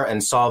customer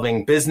and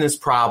solving business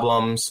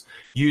problems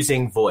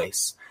using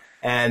voice.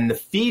 And the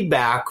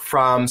feedback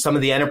from some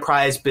of the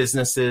enterprise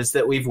businesses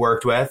that we've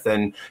worked with,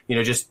 and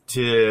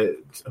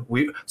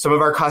some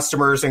of our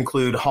customers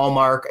include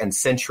Hallmark and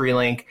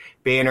CenturyLink,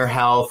 Banner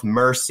Health,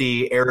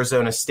 Mercy,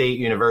 Arizona State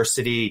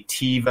University,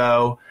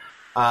 TiVo,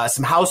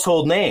 some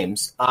household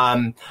names.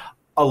 A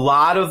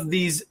lot of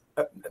these,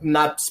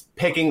 not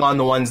picking on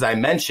the ones I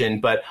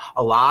mentioned, but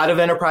a lot of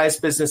enterprise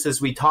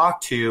businesses we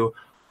talk to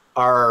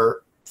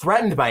are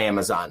threatened by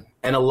Amazon.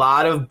 And a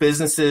lot of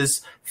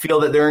businesses feel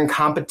that they're in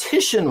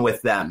competition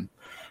with them.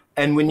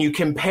 And when you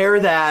compare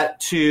that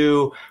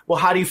to, well,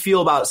 how do you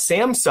feel about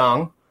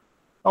Samsung?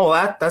 Oh,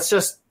 that's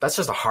just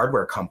a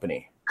hardware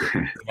company.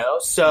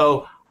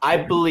 So I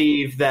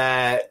believe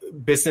that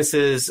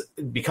businesses,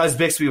 because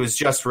Bixby was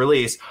just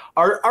released,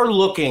 are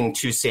looking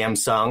to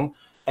Samsung,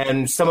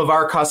 and some of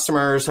our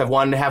customers have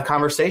wanted to have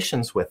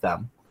conversations with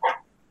them.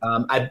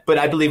 But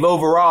I believe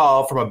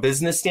overall, from a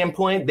business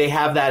standpoint, they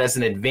have that as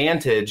an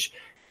advantage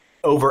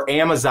over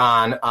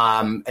Amazon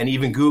and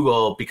even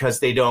Google,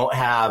 because they don't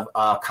have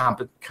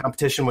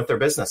competition with their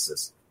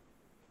businesses.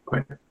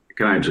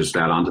 Can I just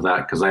add on to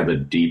that? Because I have a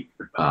deep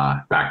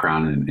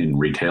background in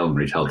retail and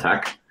retail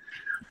tech.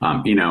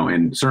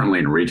 And certainly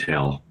in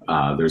retail,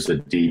 there's a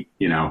deep,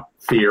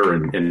 fear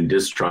and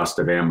distrust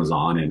of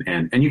Amazon.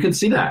 And you can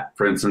see that.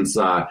 For instance,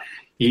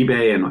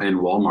 eBay and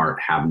Walmart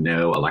have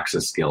no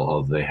Alexa skill,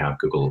 although they have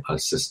Google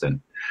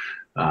Assistant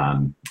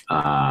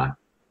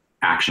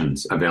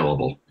actions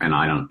available. And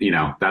I don't,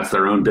 that's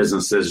their own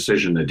business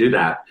decision to do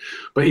that.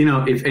 But,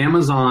 if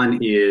Amazon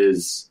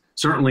is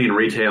certainly in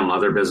retail and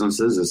other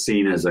businesses is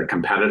seen as a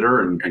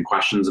competitor and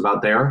questions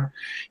about there,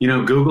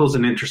 Google's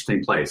an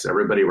interesting place.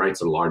 Everybody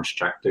writes a large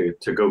check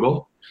to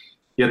Google.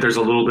 Yet there's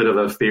a little bit of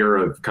a fear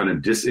of kind of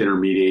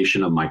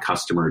disintermediation of my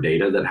customer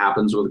data that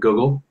happens with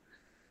Google.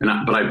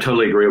 But I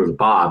totally agree with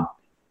Bob.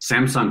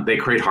 Samsung, they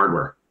create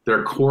hardware.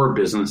 Their core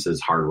business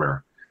is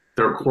hardware.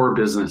 Their core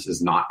business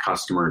is not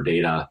customer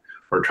data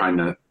or trying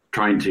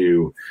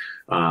to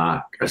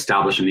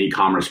establish an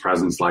e-commerce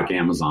presence like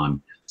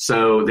Amazon.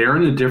 So they're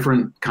in a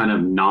different kind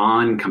of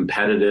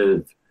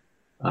non-competitive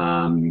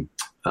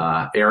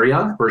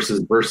area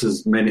versus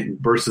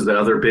the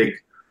other big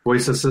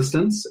voice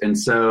assistants. And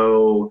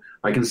so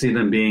I can see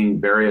them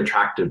being very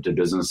attractive to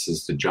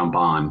businesses to jump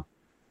on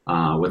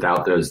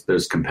without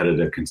those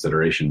competitive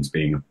considerations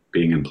being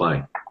in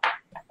play.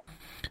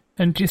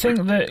 And do you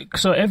think that,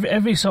 so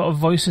every sort of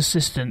voice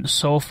assistant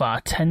so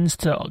far tends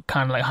to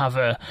kind of like have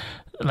a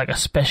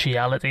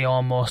speciality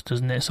almost,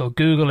 doesn't it? So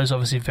Google is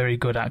obviously very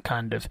good at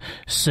kind of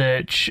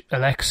search.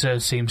 Alexa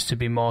seems to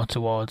be more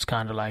towards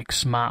kind of like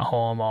smart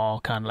home or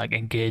kind of like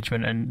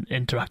engagement and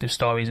interactive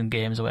stories and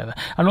games or whatever.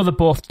 I know they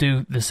both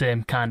do the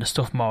same kind of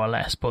stuff more or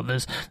less, but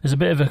there's a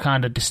bit of a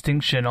kind of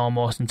distinction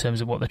almost in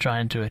terms of what they're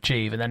trying to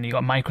achieve. And then you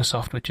got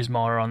Microsoft, which is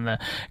more on the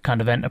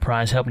kind of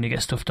enterprise, helping you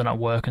get stuff done at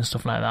work and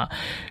stuff like that.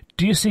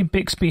 Do you see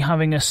Bixby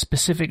having a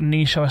specific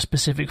niche or a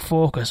specific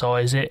focus,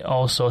 or is it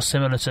also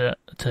similar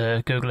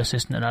to Google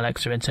Assistant and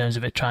Alexa in terms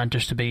of it trying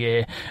just to be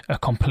a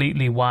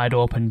completely wide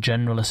open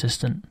general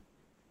assistant?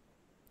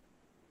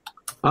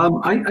 I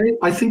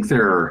think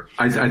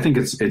I think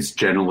it's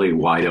generally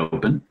wide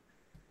open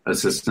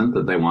assistant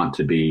that they want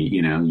to be,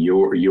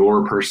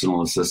 your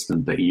personal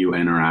assistant that you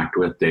interact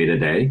with day to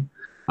day,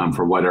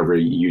 for whatever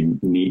you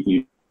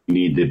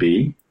need to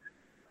be.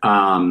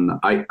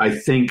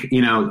 I think,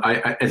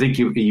 I think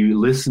you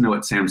listen to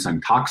what Samsung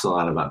talks a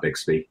lot about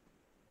Bixby.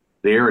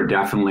 They are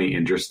definitely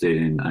interested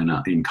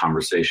in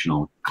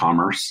conversational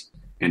commerce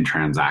and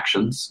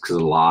transactions, because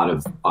a lot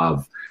of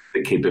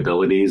the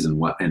capabilities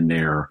and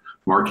their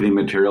marketing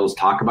materials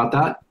talk about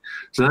that.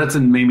 So that's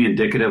maybe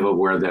indicative of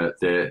where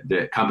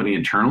the company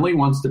internally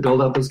wants to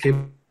build up those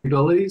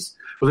capabilities.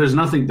 But there's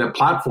nothing, the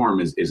platform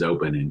is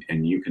open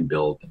and you can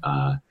build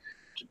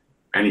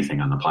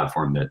anything on the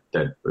platform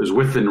that is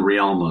within the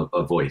realm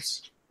of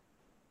voice.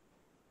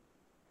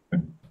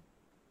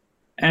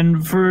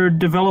 And for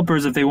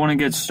developers, if they want to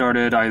get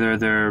started, either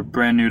they're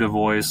brand new to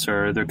voice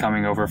or they're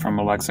coming over from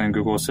Alexa and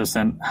Google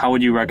Assistant, how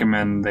would you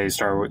recommend they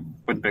start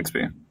with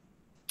Bixby?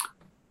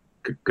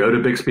 Go to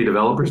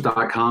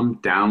BixbyDevelopers.com,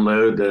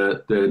 download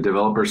the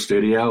Developer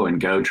Studio, and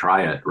go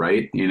try it.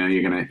 Right?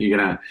 You're gonna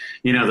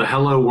the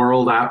Hello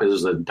World app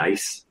is a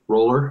dice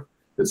roller.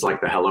 It's like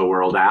the Hello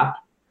World app.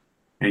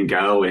 And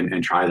go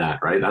and try that,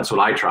 right? That's what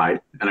I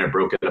tried, and I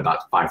broke it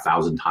about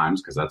 5,000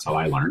 times because that's how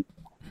I learned.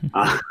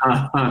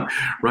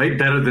 Right,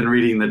 better than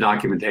reading the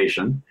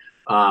documentation,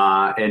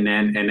 and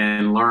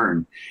then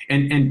learn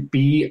and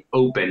be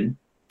open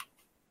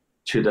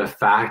to the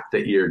fact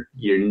that you're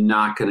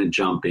not going to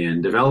jump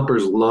in.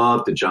 Developers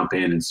love to jump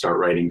in and start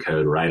writing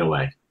code right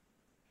away.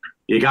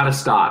 You got to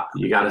stop.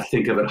 You got to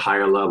think of it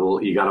higher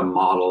level. You got to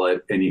model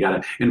it,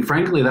 and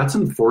frankly, that's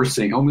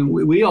enforcing. I mean,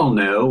 we all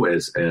know,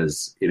 as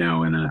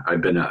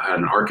I've been at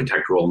an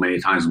architect role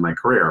many times in my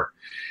career,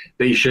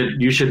 that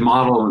you should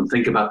model and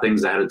think about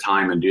things ahead of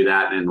time and do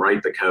that, and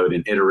write the code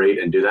and iterate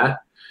and do that.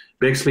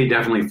 Bixby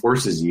definitely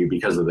forces you,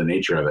 because of the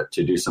nature of it,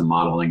 to do some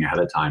modeling ahead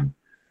of time.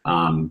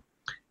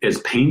 As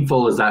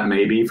painful as that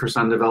may be for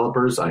some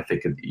developers, I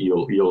think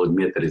you'll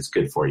admit that it's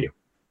good for you.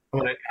 I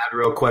want to add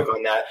real quick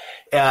on that.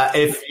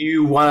 If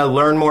you want to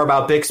learn more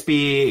about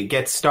Bixby,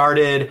 get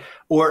started,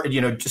 or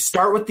just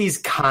start with these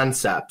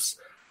concepts.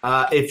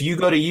 If you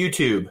go to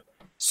YouTube,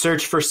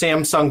 search for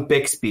Samsung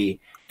Bixby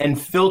and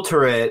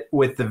filter it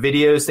with the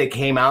videos that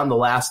came out in the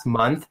last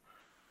month,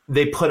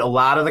 they put a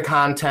lot of the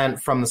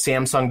content from the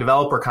Samsung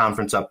Developer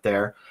Conference up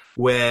there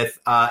with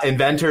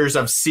inventors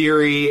of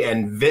Siri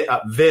and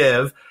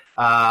Viv.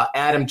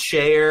 Adam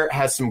Chayer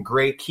has some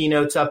great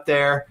keynotes up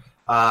there.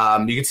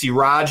 You can see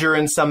Roger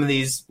in some of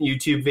these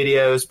YouTube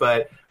videos,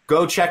 but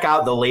go check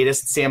out the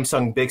latest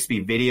Samsung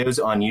Bixby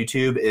videos on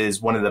YouTube. Is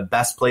one of the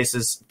best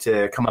places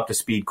to come up to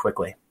speed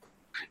quickly.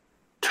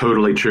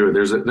 Totally true.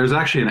 There's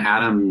actually an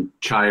Adam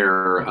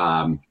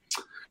Chayer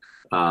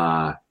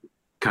kind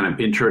of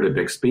intro to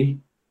Bixby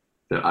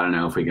that I don't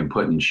know if we can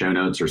put in show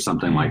notes or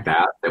something like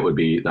that. That would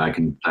be that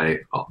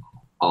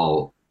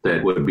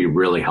would be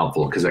really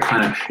helpful, because it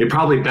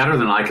probably better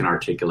than I can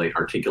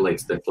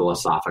articulates the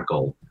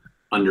philosophical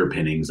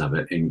underpinnings of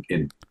it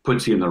and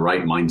puts you in the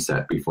right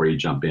mindset before you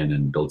jump in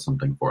and build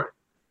something for it.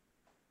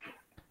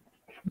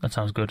 That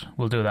sounds good.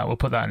 We'll do that. We'll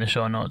put that in the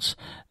show notes.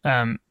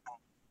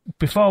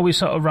 Before we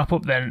sort of wrap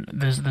up, then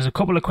there's a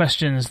couple of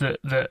questions that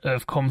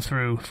have come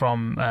through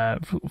from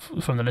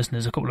the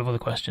listeners. A couple of other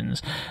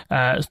questions.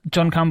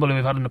 John Campbell, who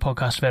we've had on the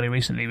podcast fairly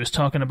recently, was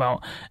talking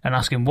about and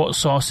asking what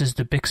sources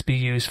do Bixby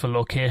use for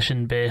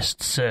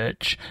location-based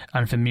search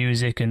and for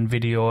music and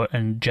video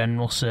and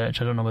general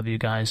search. I don't know whether you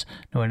guys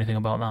know anything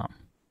about that.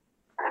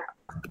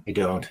 I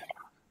don't.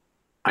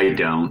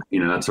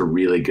 That's a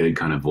really good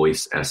kind of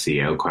voice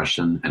SEO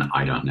question, and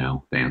I don't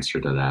know the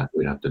answer to that.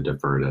 We'd have to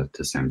defer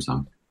to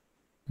Samsung.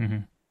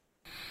 Mm-hmm.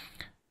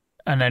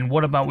 And then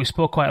what about, we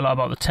spoke quite a lot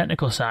about the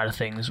technical side of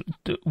things.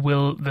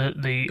 Will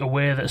the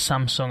way that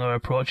Samsung are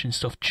approaching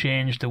stuff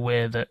change the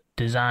way that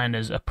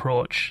designers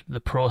approach the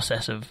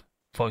process of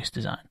voice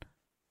design?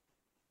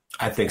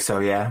 I think so,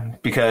 yeah,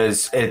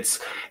 because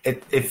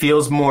it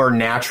feels more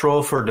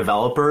natural for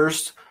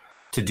developers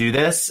to do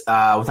this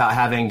without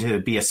having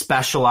to be a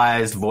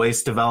specialized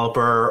voice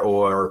developer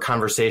or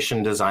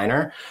conversation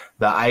designer.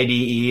 The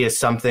IDE is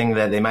something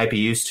that they might be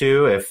used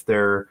to if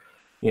they're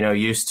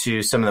used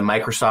to some of the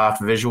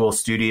Microsoft Visual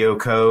Studio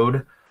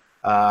Code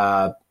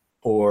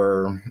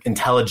or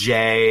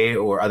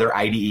IntelliJ or other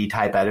IDE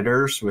type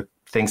editors with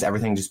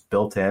everything just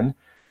built in.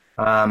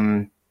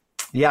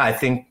 Yeah, I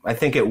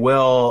think it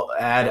will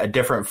add a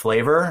different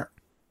flavor.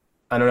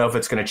 I don't know if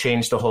it's going to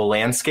change the whole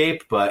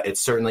landscape, but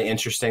it's certainly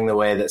interesting the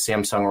way that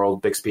Samsung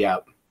rolled Bixby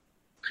out.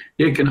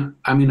 Yeah,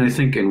 I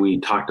think, and we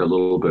talked a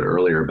little bit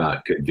earlier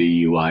about could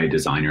VUI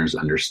designers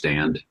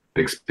understand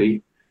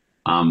Bixby?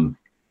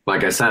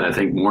 Like I said, I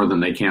think more than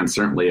they can,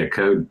 certainly a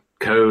code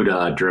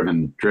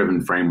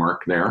driven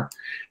framework there.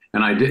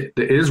 And it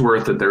is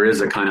worth that there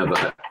is a kind of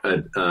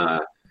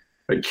a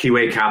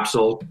QA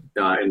capsule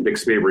in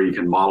Bixby where you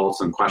can model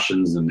some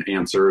questions and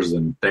answers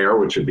and there,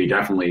 which would be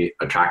definitely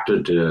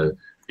attractive to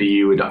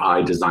the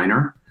UI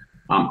designer.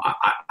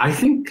 I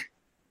think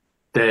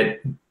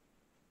that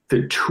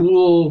the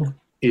tool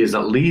is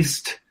at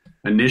least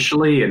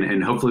initially,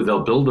 and hopefully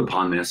they'll build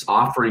upon this,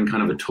 offering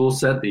kind of a tool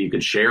set that you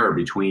could share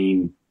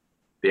between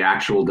the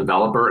actual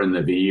developer and the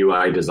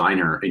VUI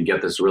designer and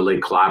get this really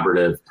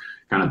collaborative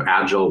kind of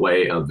agile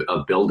way of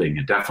building.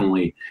 It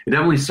definitely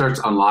starts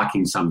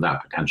unlocking some of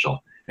that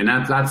potential. And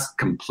that's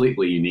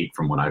completely unique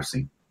from what I've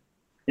seen.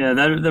 Yeah,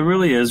 that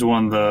really is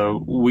one of the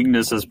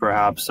weaknesses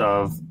perhaps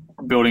of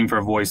building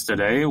for voice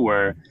today,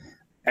 where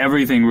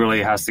everything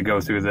really has to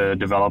go through the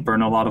developer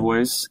in a lot of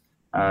ways.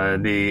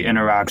 The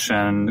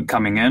interaction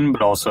coming in,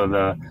 but also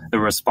the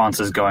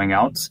responses going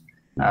out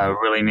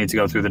really need to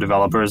go through the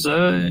developers,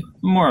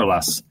 more or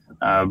less.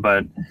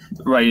 But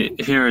right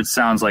here, it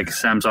sounds like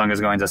Samsung is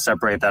going to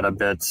separate that a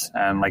bit,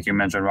 and like you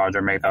mentioned,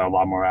 Roger, make that a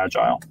lot more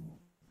agile.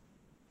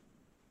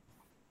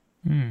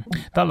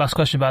 That last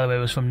question, by the way,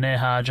 was from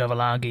Neha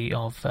Javalagi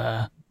of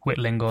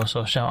Witlingo,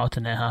 so shout out to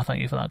Neha.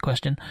 Thank you for that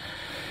question.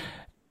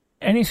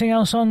 Anything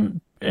else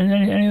on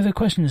any other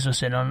questions,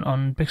 Justin,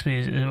 on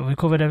Bixby? Have we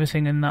covered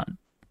everything in that?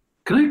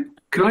 Can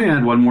I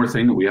add one more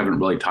thing that we haven't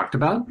really talked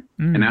about?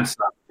 And that's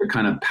the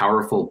kind of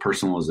powerful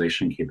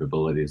personalization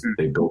capabilities that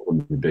they built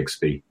into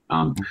Bixby.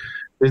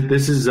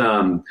 This is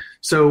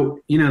so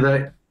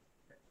the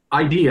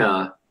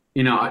idea,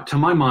 to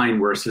my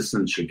mind, where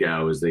assistants should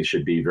go is they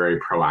should be very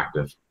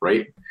proactive,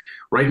 right?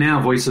 Right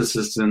now, voice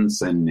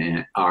assistants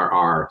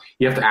are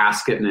you have to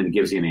ask it and then it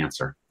gives you an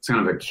answer. It's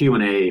kind of a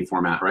Q&A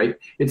format, right?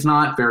 It's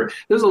not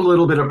there's a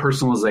little bit of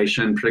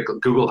personalization.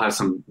 Particularly, Google has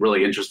some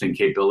really interesting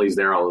capabilities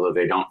there, although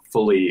they don't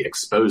fully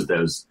expose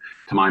those,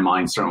 to my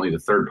mind, certainly to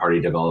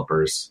third-party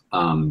developers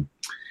in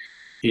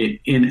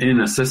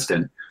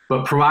Assistant,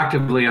 but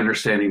proactively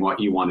understanding what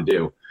you want to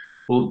do.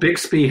 Well,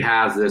 Bixby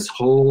has this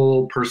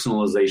whole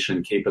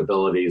personalization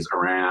capabilities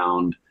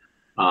around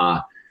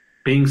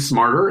being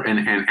smarter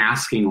and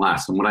asking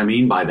less. And what I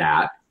mean by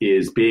that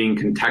is being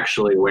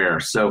contextually aware.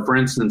 So, for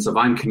instance, if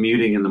I'm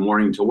commuting in the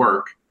morning to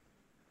work,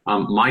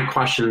 my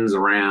questions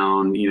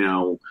around,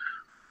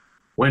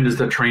 when does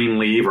the train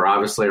leave, are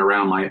obviously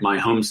around my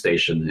home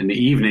station. In the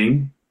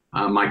evening,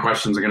 my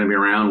questions are going to be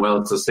around, well,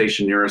 it's the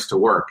station nearest to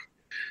work.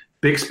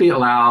 Bixby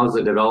allows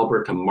a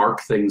developer to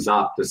mark things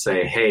up to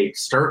say, hey,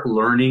 start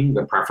learning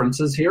the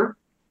preferences here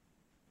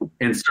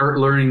and start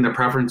learning the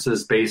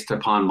preferences based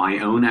upon my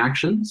own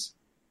actions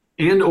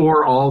and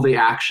or all the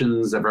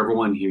actions of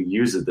everyone who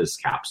uses this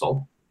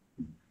capsule.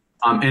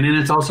 And then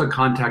it's also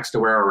context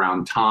aware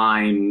around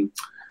time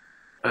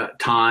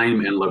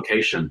and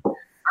location.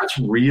 That's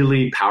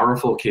really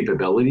powerful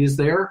capabilities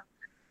there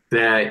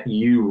that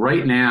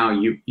right now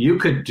you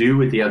could do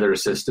with the other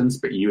assistants,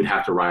 but you would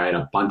have to write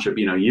a bunch of,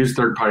 use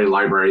third-party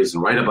libraries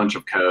and write a bunch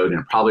of code,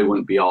 and it probably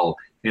wouldn't be all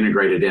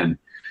integrated in.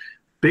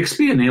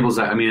 Bixby enables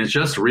that. I mean, it's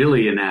just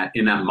really in that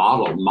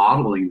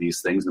modeling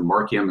these things and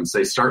marking them and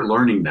say, start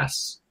learning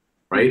this,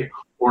 right?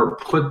 Or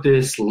put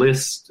this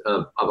list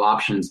of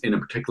options in a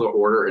particular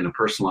order, in a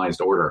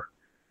personalized order.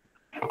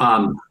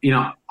 I'll be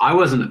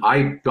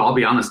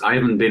honest, I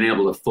haven't been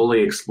able to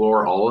fully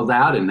explore all of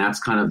that. And that's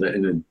kind of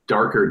in the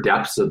darker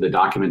depths of the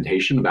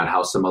documentation about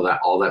how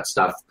all that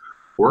stuff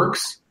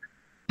works.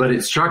 But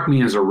it struck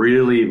me as a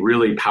really,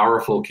 really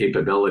powerful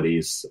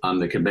capabilities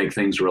that can make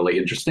things really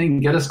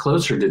interesting, get us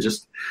closer to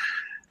just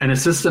an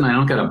assistant I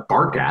don't got to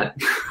bark at.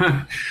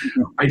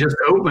 I just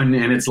open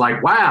and it's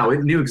like, wow,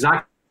 it knew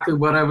exactly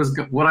what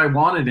I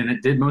wanted, and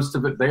it did most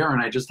of it there.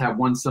 And I just have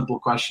one simple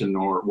question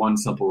or one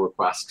simple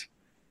request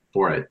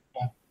for it.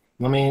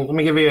 Let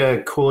me give you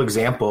a cool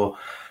example.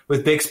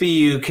 With Bixby,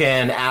 you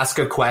can ask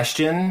a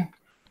question,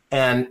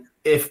 and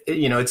if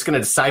it's going to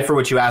decipher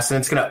what you asked, and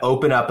it's going to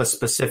open up a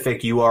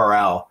specific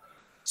URL.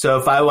 So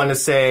if I want to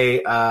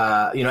say,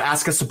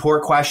 ask a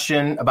support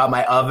question about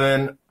my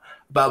oven,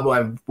 about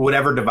my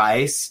whatever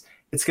device,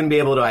 it's going to be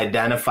able to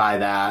identify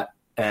that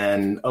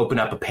and open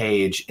up a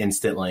page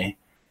instantly.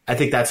 I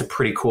think that's a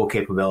pretty cool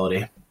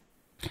capability.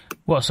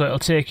 Well, so it'll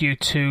take you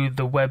to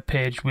the web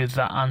page with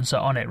that answer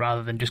on it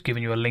rather than just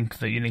giving you a link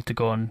that you need to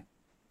go and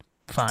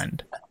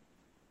find.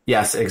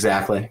 Yes,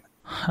 exactly.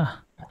 Huh.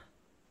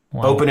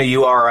 Wow. Open a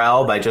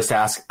URL by just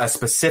ask a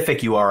specific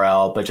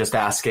URL, but just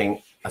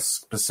asking a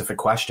specific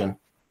question.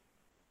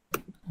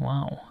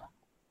 Wow.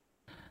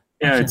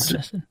 Yeah, That's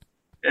interesting.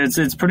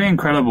 It's pretty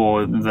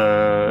incredible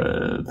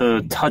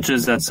the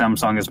touches that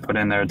Samsung has put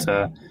in there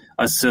to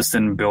assist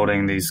in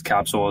building these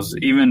capsules.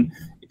 Even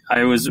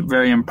I was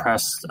very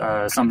impressed.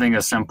 Something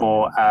as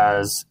simple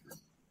as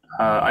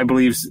I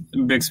believe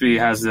Bixby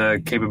has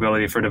the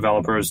capability for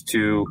developers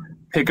to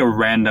pick a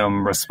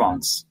random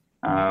response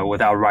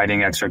without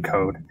writing extra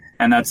code.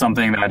 And that's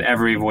something that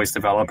every voice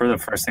developer, the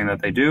first thing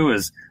that they do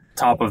is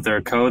top of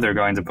their code, they're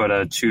going to put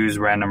a choose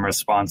random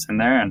response in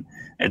there, and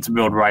it's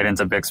built right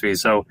into Bixby.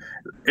 So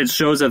it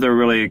shows that they're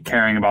really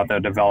caring about the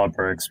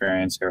developer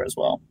experience here as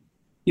well.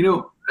 You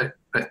know,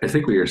 I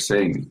think what you're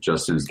saying,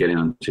 Justin, is getting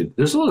onto,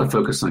 there's a lot of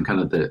focus on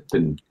kind of the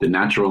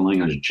natural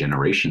language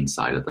generation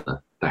side of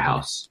the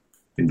house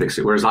in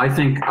Bixby. Whereas I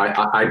think,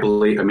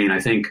 I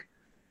think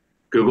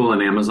Google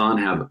and Amazon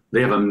have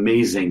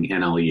amazing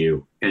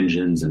NLU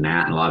engines and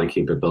a lot of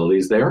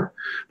capabilities there.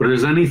 But if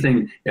there's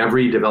anything,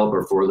 every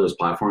developer for those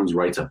platforms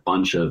writes a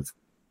bunch of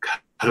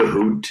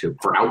code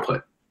for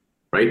output,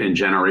 right? And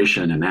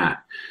generation and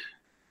that.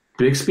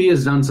 Bixby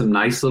has done some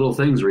nice little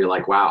things where you're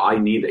like, wow, I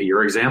need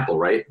your example,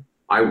 right?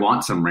 I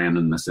want some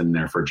randomness in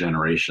there for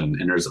generation.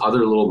 And there's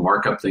other little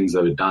markup things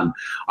that have done.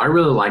 I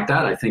really like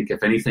that. I think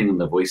if anything in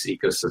the voice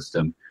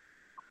ecosystem,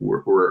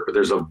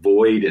 there's a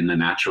void in the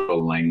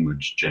natural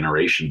language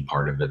generation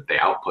part of it, the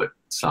output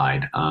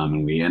side.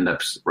 And we end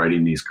up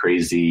writing these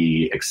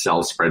crazy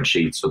Excel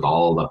spreadsheets with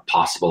all the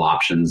possible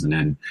options and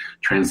then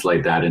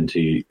translate that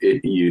into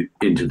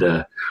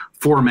the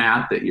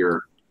format that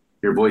your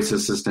voice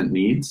assistant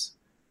needs.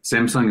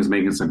 Samsung is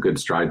making some good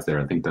strides there.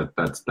 I think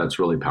that's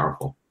really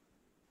powerful.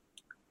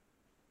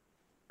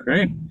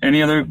 Great.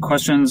 Any other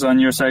questions on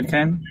your side,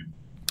 Ken?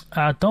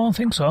 I don't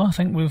think so. I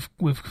think we've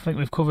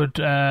covered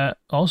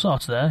all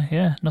sorts there.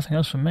 Yeah, nothing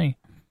else from me.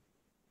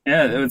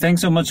 Yeah,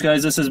 thanks so much,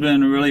 guys. This has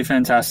been really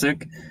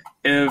fantastic.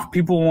 If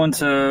people want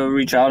to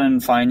reach out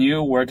and find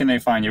you, where can they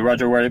find you?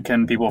 Roger, where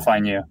can people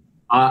find you?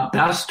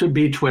 Best would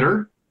be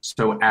Twitter.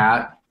 So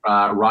at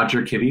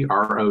Roger Kibbe,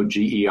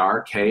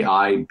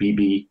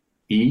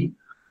 ROGERKIBBE,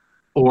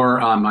 or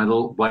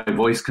my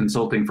voice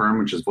consulting firm,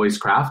 which is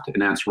VoiceCraft,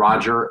 and that's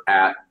Roger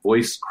at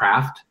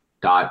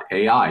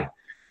voicecraft.ai.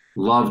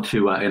 Love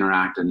to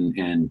interact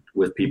and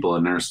with people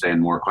and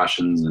understand more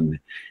questions and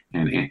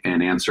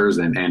answers.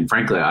 And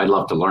frankly, I'd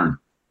love to learn.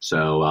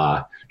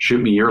 So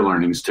shoot me your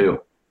learnings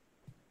too.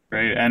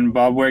 Great. And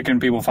Bob, where can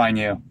people find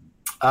you?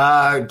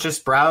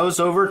 Just browse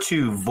over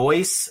to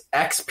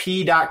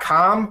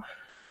voicexp.com.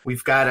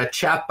 We've got a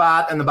chat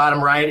bot in the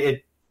bottom right.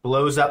 It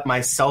blows up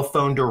my cell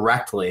phone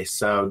directly.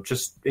 So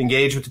just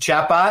engage with the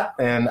chat bot,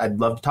 and I'd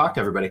love to talk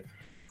to everybody.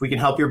 If we can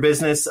help your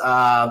business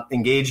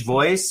engage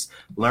voice,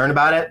 learn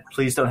about it,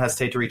 please don't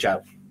hesitate to reach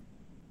out.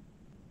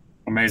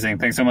 Amazing.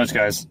 Thanks so much,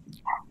 guys.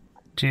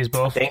 Cheers,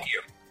 both. Thank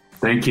you.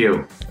 Thank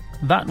you.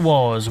 That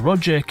was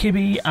Roger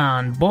Kibbe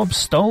and Bob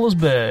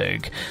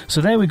Stolzberg.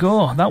 So there we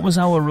go. That was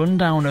our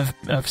rundown of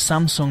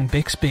Samsung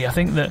Bixby. I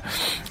think that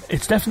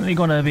it's definitely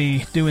going to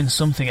be doing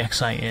something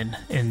exciting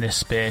in this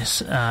space.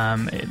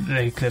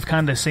 They've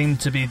kind of seemed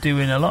to be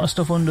doing a lot of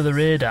stuff under the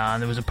radar,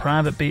 and there was a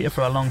private beta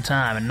for a long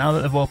time, and now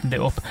that they've opened it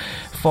up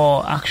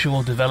for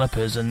actual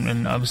developers,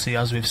 and obviously,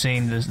 as we've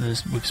seen,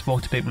 we've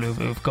spoke to people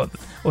who've got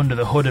under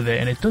the hood of it,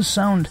 and it does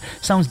sounds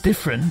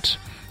different.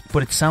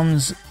 But it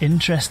sounds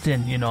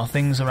interesting, you know,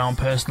 things around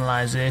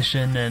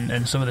personalization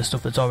and some of the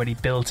stuff that's already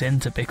built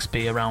into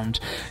Bixby around,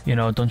 you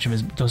know,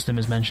 Dustin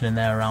was mentioning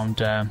there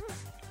around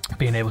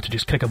being able to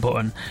just click a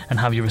button and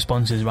have your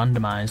responses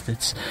randomized.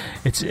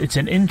 It's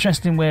an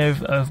interesting way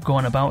of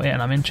going about it,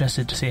 and I'm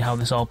interested to see how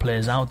this all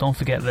plays out. Don't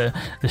forget the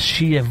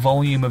sheer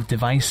volume of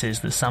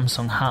devices that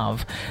Samsung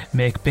have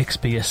make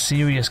Bixby a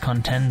serious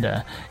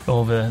contender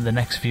over the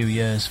next few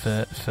years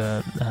for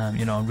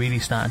really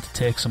starting to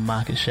take some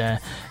market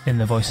share in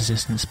the voice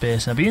assistant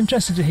space. And I'd be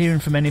interested to hearing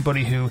from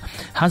anybody who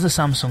has a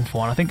Samsung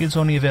phone. I think it's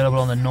only available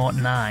on the Note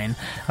 9.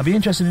 I'd be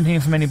interested in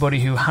hearing from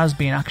anybody who has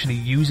been actually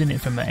using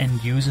it from an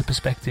end user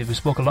perspective. We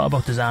spoke a lot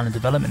about design and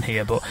development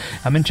here, but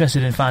I'm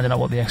interested in finding out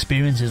what the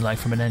experience is like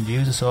from an end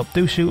user. So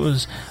do shoot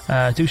us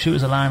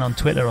a line on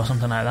Twitter or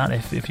something like that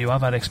if you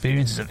have had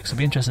experiences of it, because I'd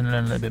be interested in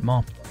learning a little bit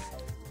more.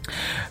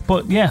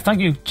 But yeah,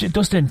 thank you,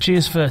 Dustin.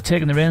 Cheers for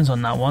taking the reins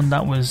on that one.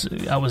 That was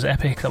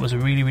epic. That was a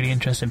really, really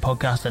interesting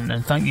podcast,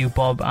 and thank you,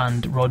 Bob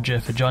and Roger,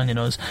 for joining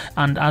us.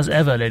 And as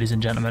ever, ladies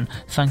and gentlemen,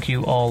 thank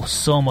you all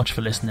so much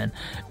for listening.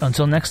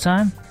 Until next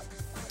time,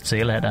 see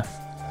you later.